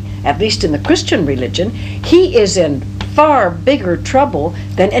Almighty, at least in the Christian religion, he is in far bigger trouble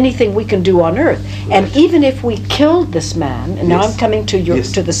than anything we can do on earth. Right. And even if we killed this man, and now I'm coming to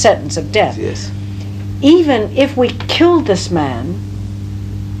to the sentence of death. Yes. Even if we killed this man,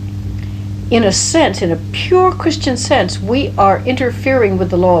 in a sense, in a pure Christian sense, we are interfering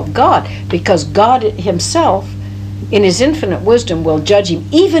with the law of God, because God himself, in his infinite wisdom, will judge him.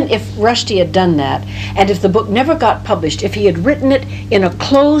 Even if Rushdie had done that, and if the book never got published, if he had written it in a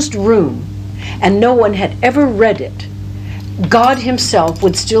closed room and no one had ever read it, God himself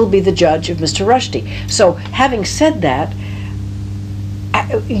would still be the judge of Mr. Rushdie. So having said that,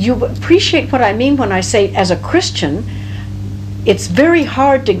 you appreciate what I mean when I say, as a Christian, it's very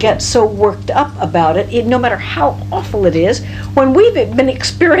hard to get so worked up about it, no matter how awful it is, when we've been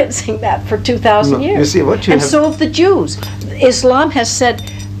experiencing that for 2,000 years. You see, what you and so have the Jews. Islam has said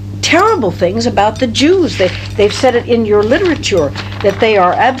terrible things about the Jews. They've said it in your literature, that they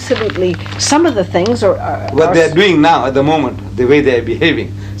are absolutely, some of the things are what they're doing now at the moment, the way they're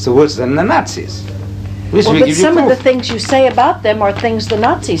behaving, so worse than the Nazis. Well, but some of the things you say about them are things the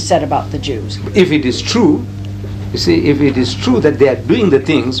Nazis said about the Jews. If it is true, you see, if it is true that they are doing the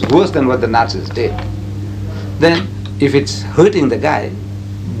things worse than what the Nazis did, then if it's hurting the guy,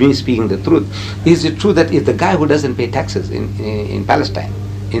 me speaking the truth, is it true that if the guy who doesn't pay taxes in Palestine,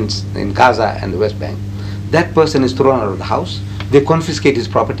 in Gaza and the West Bank, that person is thrown out of the house, they confiscate his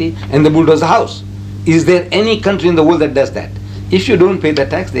property, and they bulldoze the house? Is there any country in the world that does that? If you don't pay the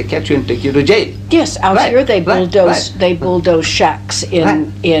tax, they catch you and take you to jail. Yes, out here they bulldoze shacks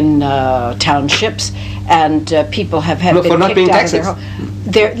in townships, and people have been for not kicked paying out taxes. of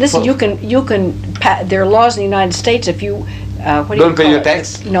their home. Listen, there are laws in the United States, if you don't pay your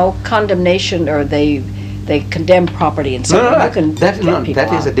tax. No, condemnation, or they condemn property and so on.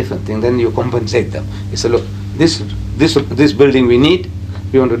 That is a different thing. Then you compensate them. You say, look, this building we need.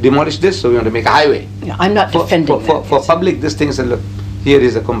 We want to demolish this, so we want to make a highway. Yeah, I'm not defending that. For public, this thing, say, look, here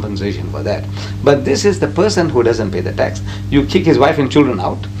is a compensation for that. But this is the person who doesn't pay the tax. You kick his wife and children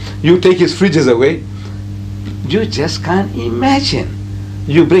out. You take his fridges away. You just can't imagine.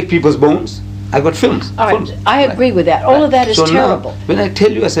 You break people's bones. I got films. All right, I agree with that. All of that is terrible. Now, when I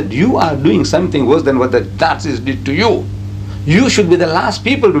tell you, I said, you are doing something worse than what the Nazis did to you. You should be the last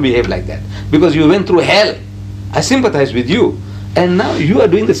people to behave like that, because you went through hell. I sympathize with you. And now you are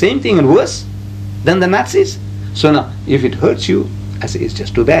doing the same thing and worse than the Nazis. So now, if it hurts you, I say it's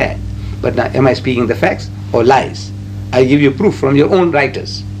just too bad. But now, am I speaking the facts or lies? I give you proof from your own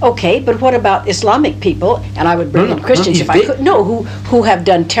writers. Okay, but what about Islamic people? And I would bring in Christians if I could. No, who have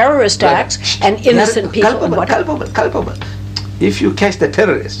done terrorist acts and innocent people. Culpable. If you catch the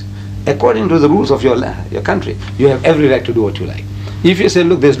terrorist, according to the rules of your country, you have every right to do what you like. If you say,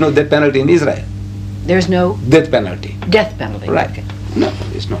 look, there's no death penalty in Israel. There's no death penalty. Death penalty. Right. Okay. No,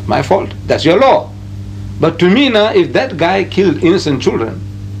 it's not my fault. That's your law. But to me now, if that guy killed innocent children,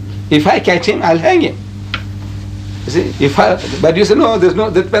 if I catch him, I'll hang him. You see, but you say, no, there's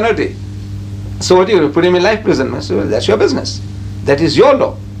no death penalty. So what, you put him in life prison? I say, well, that's your business. That is your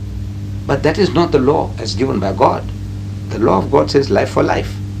law. But that is not the law as given by God. The law of God says life for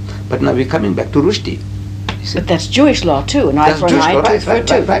life. But now we're coming back to Rushdie. But that's Jewish law too, an eye for an eye, tooth for a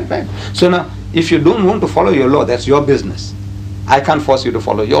tooth. Right. So now, if you don't want to follow your law, that's your business. I can't force you to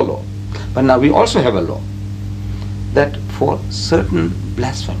follow your law. But now we also have a law that for certain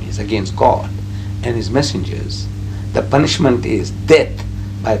blasphemies against God and His messengers, the punishment is death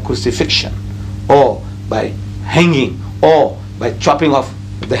by crucifixion, or by hanging, or by chopping off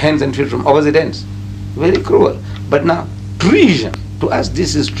the hands and feet from opposite ends. Very cruel. But now, treason, to us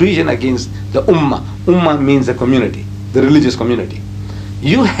this is treason against the Ummah. Ummah means the community, the religious community.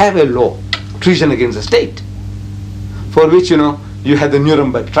 You have a law, treason against the state, for which, you had the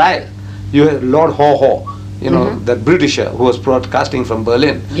Nuremberg trial. You had Lord Haw, that Britisher who was broadcasting from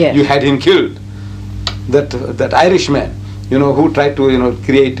Berlin. Yes. You had him killed. That Irishman, who tried to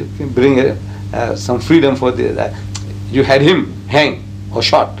bring some freedom for you had him hanged or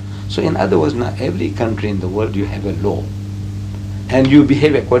shot. So in other words, now every country in the world you have a law, and you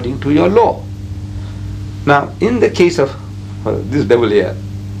behave according to your law. Now in the case of this devil here,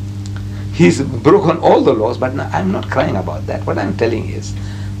 he's broken all the laws, but now I'm not crying about that. What I'm telling is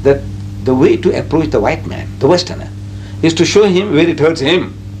that the way to approach the white man, the Westerner, is to show him where it hurts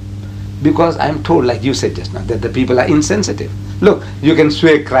him. Because I'm told, like you said just now, that the people are insensitive. Look, you can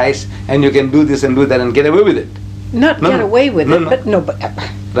swear Christ and you can do this and do that and get away with it. Not get away with it, but no.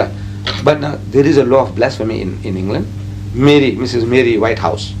 Right. But now there is a law of blasphemy in England. Mrs. Mary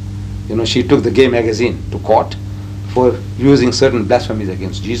Whitehouse, she took the Gay magazine to court for using certain blasphemies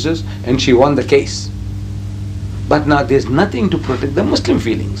against Jesus, and she won the case. But now there's nothing to protect the Muslim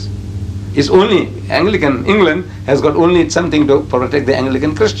feelings. It's only Anglican England has got only something to protect the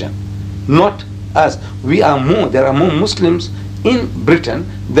Anglican Christian, not us. There are more Muslims in Britain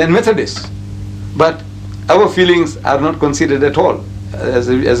than Methodists, but our feelings are not considered at all, as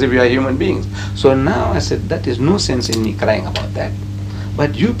if we are human beings. So now I said, that is no sense in me crying about that.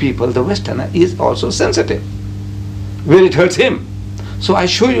 But you people, the Westerner, is also sensitive where it hurts him. So I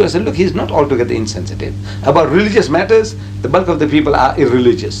show you, I said, look, he's not altogether insensitive. About religious matters, the bulk of the people are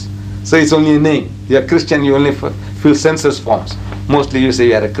irreligious. So it's only a name. You're Christian, you only fill census forms. Mostly you say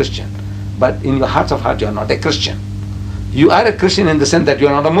you are a Christian. But in your hearts of heart, you are not a Christian. You are a Christian in the sense that you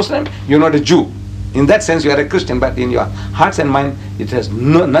are not a Muslim, you are not a Jew. In that sense, you are a Christian, but in your hearts and mind, it has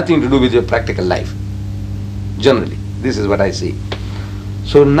nothing to do with your practical life. Generally, this is what I see.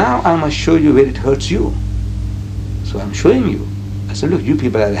 So now I must show you where it hurts you. So I'm showing you. I said, look, you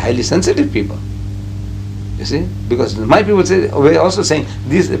people are highly sensitive people. You see? Because my people say, we're also saying,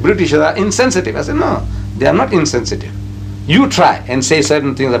 these British are insensitive. I said, no, they are not insensitive. You try and say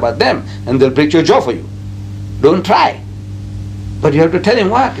certain things about them, and they'll break your jaw for you. Don't try. But you have to tell him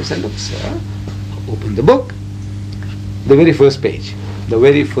what? He said, look, sir, open the book. The very first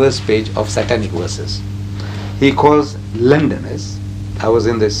page of Satanic Verses. He calls Londoners. I was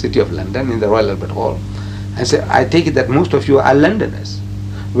in the city of London, in the Royal Albert Hall. I said, I take it that most of you are Londoners.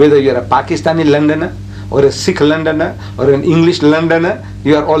 Whether you're a Pakistani Londoner, or a Sikh Londoner, or an English Londoner,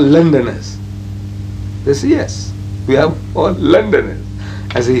 you are all Londoners. They say, yes, we are all Londoners.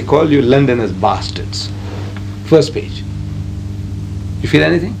 I say, he called you Londoners bastards. First page. You feel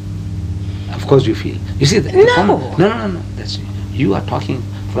anything? Of course you feel. You see that? No. That's you are talking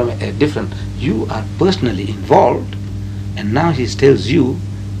from a different. You are personally involved, and now he tells you,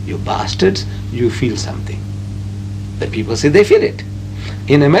 you bastards, you feel something. The people say they feel it.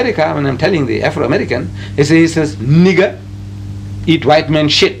 In America, when I'm telling the Afro-American, he says, nigger, eat white man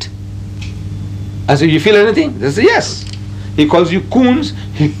shit. I say, you feel anything? They say, yes. He calls you coons,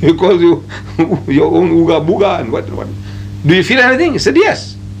 he calls you your own ooga booga and what. Do you feel anything? He said,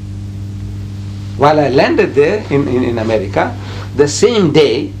 yes. While I landed there in America, the same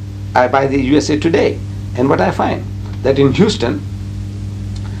day I buy the USA Today. And what I find, that in Houston,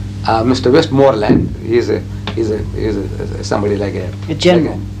 Mr. Westmoreland, he's somebody like a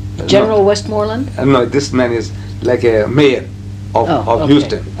general. General Westmoreland? No, this man is like a mayor of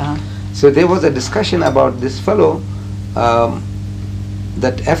Houston. So there was a discussion about this fellow,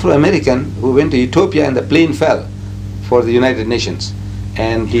 that Afro-American who went to Ethiopia and the plane fell for the United Nations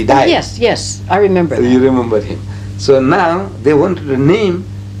and he died. Yes, I remember that. You remember him. So now they wanted to name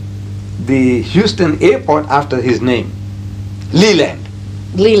the Houston airport after his name. Leland,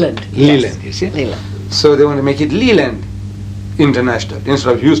 yes. You see? Leland. So they want to make it Leland International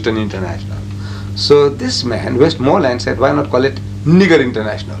instead of Houston International. So this man, Westmoreland, said, why not call it Nigger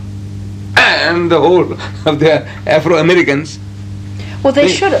International? And the whole of the Afro-Americans. Well, they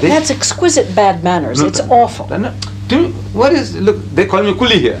should have. That's exquisite bad manners. It's awful. Look, they call me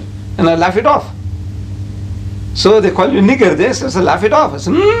Kuli here, and I laugh it off. So they call you nigger there, so I laugh it off. I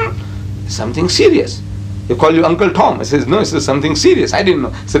say, something serious. They call you Uncle Tom. I says, no, it's something serious. I didn't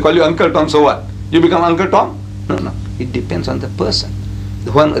know. So they call you Uncle Tom, so what? You become Uncle Tom? No. It depends on the person,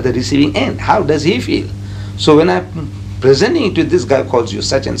 the one at the receiving end. How does he feel? So when I'm presenting it to this guy who calls you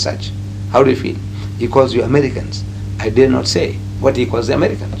such and such, how do you feel? He calls you Americans. I dare not say what he calls the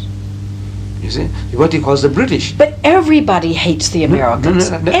Americans. You see? What he calls the British. But everybody hates the Americans.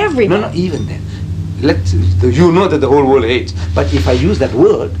 Everybody. No, even then. You know that the whole world hates. But if I use that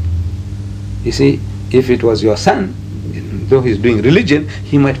word, you see, if it was your son, though he's doing religion,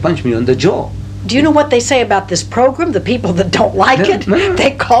 he might punch me on the jaw. Do you know what they say about this program? The people that don't like it,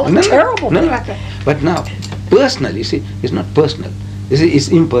 they call it terrible. But now, personally, you see, it's not personal. You see, it's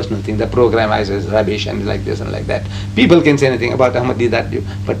impersonal thing. The program is rubbish and like this and like that. People can say anything about Ahmed Deedat,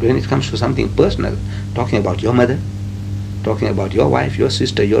 but when it comes to something personal, talking about your mother, talking about your wife, your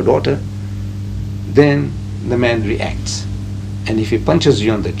sister, your daughter, then the man reacts. And if he punches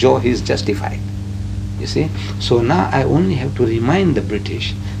you on the jaw, he is justified. You see? So now I only have to remind the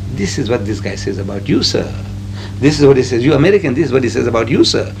British, this is what this guy says about you, sir. This is what he says, you American, this is what he says about you,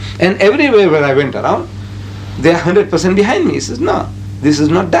 sir. And everywhere where I went around, they are 100% behind me. He says, no, this is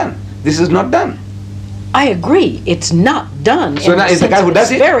not done. This is not done. I agree. It's not done. So now is the guy who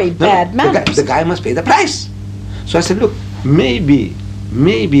does it? Very bad manners. The guy must pay the price. So I said, look, maybe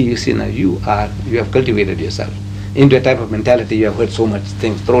you see now you have cultivated yourself into a type of mentality. You have heard so much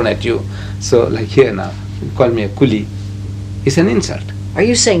things thrown at you. So like here now, you call me a coolie. It's an insult. Are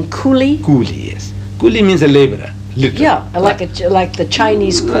you saying coolie? Coolie, yes. Coolie means a laborer. Literally. Yeah, like the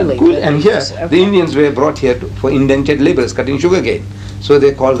Chinese coolie. And here, the Indians were brought here for indentured laborers cutting sugarcane. So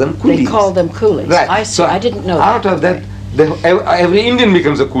they call them coolies. They call them coolies. Right. I see. So I didn't know out that. of that, every Indian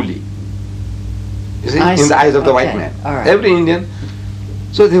becomes a coolie. You see, in the eyes of the white man. All right. Every Indian.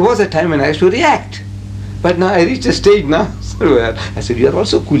 So there was a time when I used to react. But now I reached a stage now. So I said, you are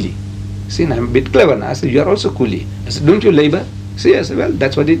also coolie. See, now I'm a bit clever now. I said, you are also coolie. I said, don't you labor? See, I said, well,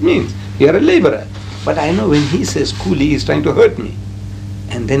 that's what it means. You are a laborer. But I know when he says coolie, he's trying to hurt me.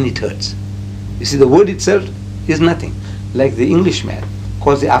 And then it hurts. You see, the word itself is nothing. Like the Englishman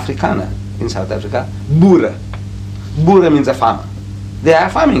calls the Afrikaner in South Africa, boere. Boere means a farmer. They are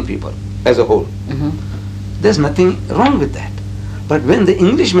farming people as a whole. There's nothing wrong with that. But when the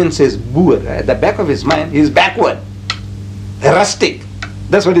Englishman says boer, at the back of his mind, he's backward, a rustic.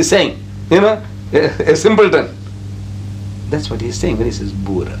 That's what he's saying. You know, a simpleton. That's what he's saying when he says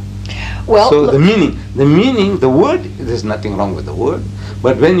boere. Well, so the meaning, the word, there's nothing wrong with the word,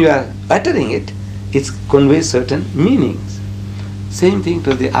 but when you are uttering it, it conveys certain meanings. Same thing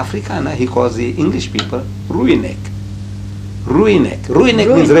to the Afrikaner, he calls the English people Ruinek. Ruinek. Ruinek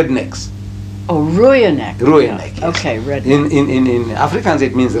means rednecks. Oh, Ruinek. Ruinek. Yeah. Yes. Okay, redneck. In Afrikaans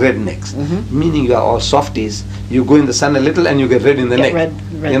it means rednecks, meaning you are all softies. You go in the sun a little and you get red in the neck. Red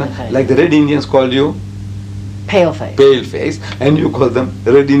you know, like the Red Indians call you pale face. Pale face, and you call them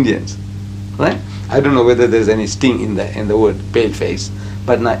Red Indians. Right? I don't know whether there's any sting in the word pale face,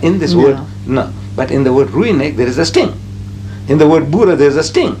 but now in this word, no. But in the word Ruinek there is a sting. In the word Boera there is a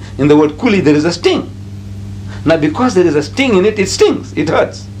sting. In the word Coolie there is a sting. Now because there is a sting in it, it stings, it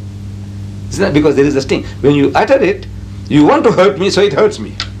hurts. It's not because there is a sting. When you utter it, you want to hurt me, so it hurts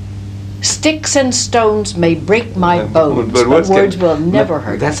me. Sticks and stones may break my bones, but words will never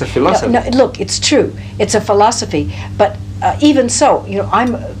hurt. That's a philosophy. No, look, it's true. It's a philosophy, but even so, you know,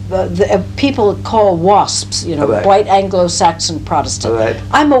 people call WASPs, you know, Right. white Anglo-Saxon Protestant. Right.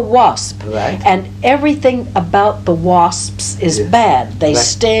 I'm a WASP, Right. and everything about the WASPs is Yes. bad. They Right.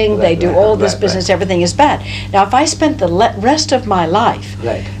 sting, Right, they do right, all this right, business, right. everything is bad. Now, if I spent the rest of my life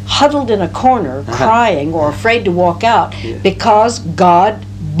Right. huddled in a corner, crying or afraid to walk out Yeah. because God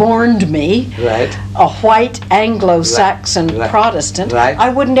borned me, Right. a white Anglo-Saxon Right. Protestant, Right. I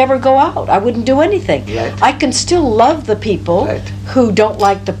would never go out. I wouldn't do anything. Right. I can still love the people Right. who don't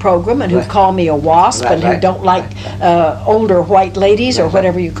like the program and who Right. call me a WASP Right, and who right, don't like right, older white ladies or Right,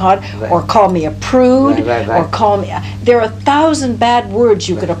 whatever you call it, right. or call me a prude, Right, right, right. or call me... There are 1,000 bad words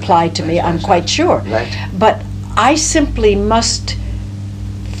you could apply to me, I'm quite sure. Right. But I simply must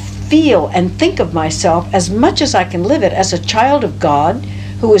feel and think of myself, as much as I can live it, as a child of God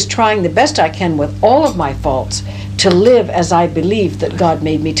who is trying the best I can with all of my faults to live as I believe that God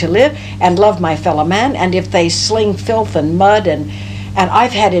made me to live, and love my fellow man. And if they sling filth and mud, and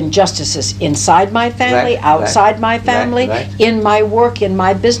I've had injustices inside my family, Right, outside right, my family, right. in my work, in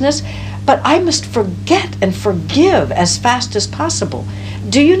my business, but I must forget and forgive as fast as possible.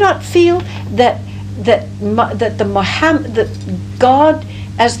 Do you not feel that God,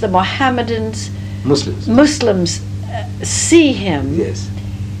 as the Muslims see him, Yes.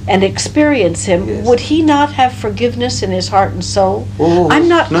 and experience him, Yes. would he not have forgiveness in his heart and soul? Oh, I'm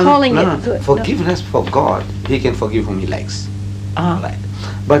not calling it no. good. Forgiveness for God, he can forgive whom he likes. Uh-huh. Right.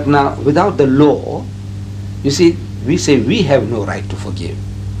 But now, without the law, you see, we say we have no right to forgive.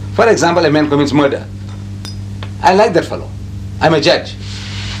 For example, a man commits murder. I like that fellow. I'm a judge.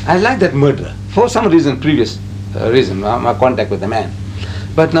 I like that murderer. For some reason, previous reason, my contact with the man.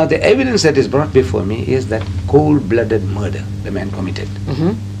 But now the evidence that is brought before me is that cold-blooded murder the man committed.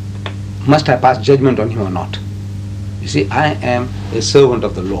 Must I pass judgment on him or not? You see, I am a servant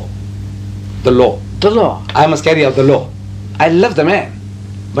of the law. The law. The law. I must carry out the law. I love the man,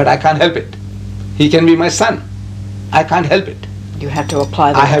 but I can't help it. He can be my son. I can't help it. You have to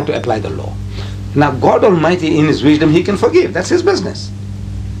apply the law. I have to apply the law. Now God Almighty, in His wisdom, He can forgive. That's His business.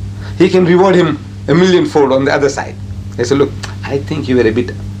 He can reward him 1,000,000-fold on the other side. He said, look, I think you were a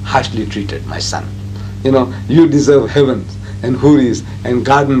bit harshly treated, my son. You know, you deserve heavens and houris and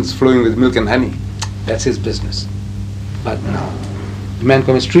gardens flowing with milk and honey. That's His business. But no. The man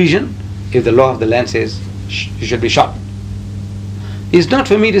commits treason if the law of the land says he should be shot. It's not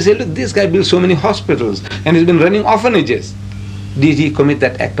for me to say, look, this guy built so many hospitals and he's been running orphanages. Did he commit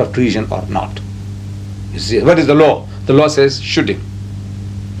that act of treason or not? You see, what is the law? The law says shoot him.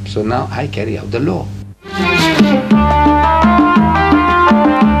 So now I carry out the law.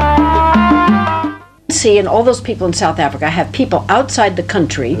 See, and all those people in South Africa have people outside the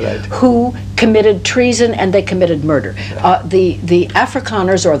country Right. who committed treason and they committed murder. The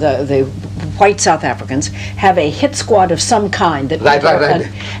Afrikaners or the white South Africans have a hit squad of some kind that Right.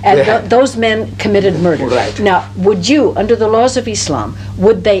 and Yeah. those men committed murder. Right. Now, would you, under the laws of Islam,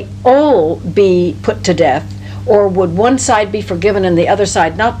 would they all be put to death, or would one side be forgiven and the other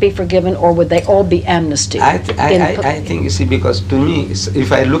side not be forgiven, or would they all be amnesty? I think, you see, because to me,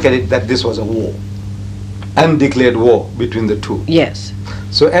 if I look at it, that this was a war, undeclared war between the two. Yes.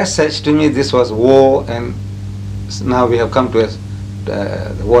 So as such, to me, this was war, and now we have come to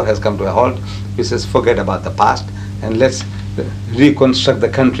the war has come to a halt. We says forget about the past and let's reconstruct the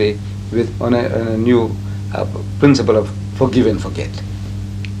country on a new principle of forgive and forget.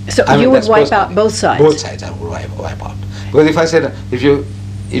 So I mean, you would that's wipe out both sides? Both sides I would wipe out. Because if I said, if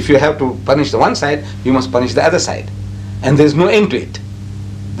you have to punish the one side, you must punish the other side. And there's no end to it.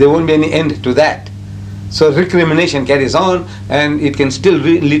 There won't be any end to that. So recrimination carries on, and it can still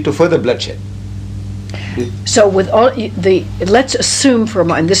lead to further bloodshed. So with all let's assume for a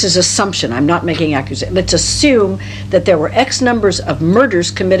moment, and this is assumption, I'm not making accusation, let's assume that there were X numbers of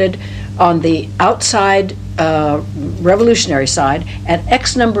murders committed on the outside revolutionary side and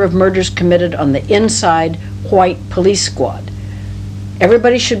X number of murders committed on the inside white police squad.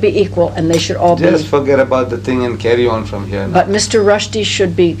 Everybody should be equal and they should all Just be... forget about the thing and carry on from here now. But Mr. Rushdie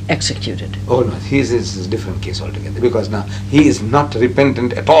should be executed. Oh no, his is a different case altogether, because now he is not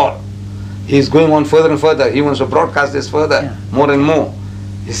repentant at all. He is going on further and further. He wants to broadcast this further, more and more.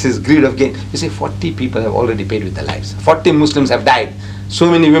 This is greed of gain. You see, 40 people have already paid with their lives. 40 Muslims have died.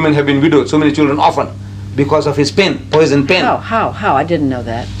 So many women have been widowed, so many children orphaned because of his pen, poison pen. How? I didn't know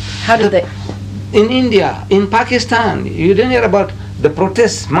that. How did they... In India, in Pakistan, you didn't hear about the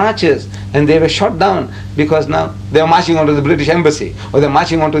protest marches, and they were shot down because now they are marching onto the British embassy or they're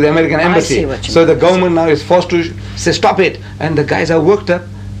marching onto the American embassy. I see what you so mean. the government now is forced to say stop it, and the guys are worked up.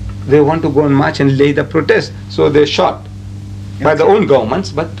 They want to go and march and lay the protest, so they're shot by their own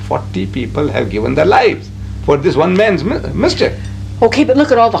governments. But 40 people have given their lives for this one man's mischief. Okay, but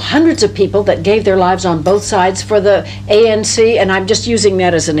look at all the hundreds of people that gave their lives on both sides for the ANC, and I'm just using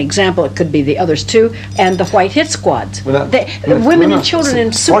that as an example, it could be the others too, and the white hit squads. Women and children in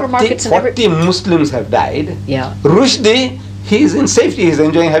supermarkets and 40 Muslims have died. Yeah. Rushdie, he is in safety, he's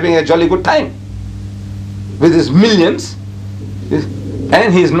enjoying having a jolly good time with his millions,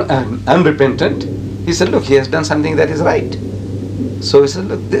 and he's unrepentant. He said, look, he has done something that is right. So he said,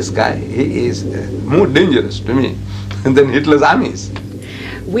 look, this guy, he is more dangerous to me than Hitler's armies.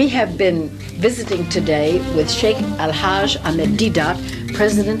 We have been visiting today with Sheikh Ahmed Deedat,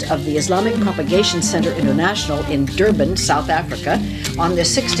 President of the Islamic Propagation Center International in Durban, South Africa, on the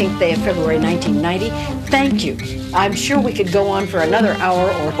 16th day of February 1990. Thank you. I'm sure we could go on for another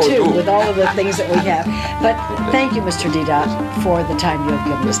hour or two with all of the things that we have. But thank you, Mr. Deedat, for the time you have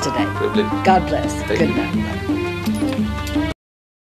given us today. God bless. Good night.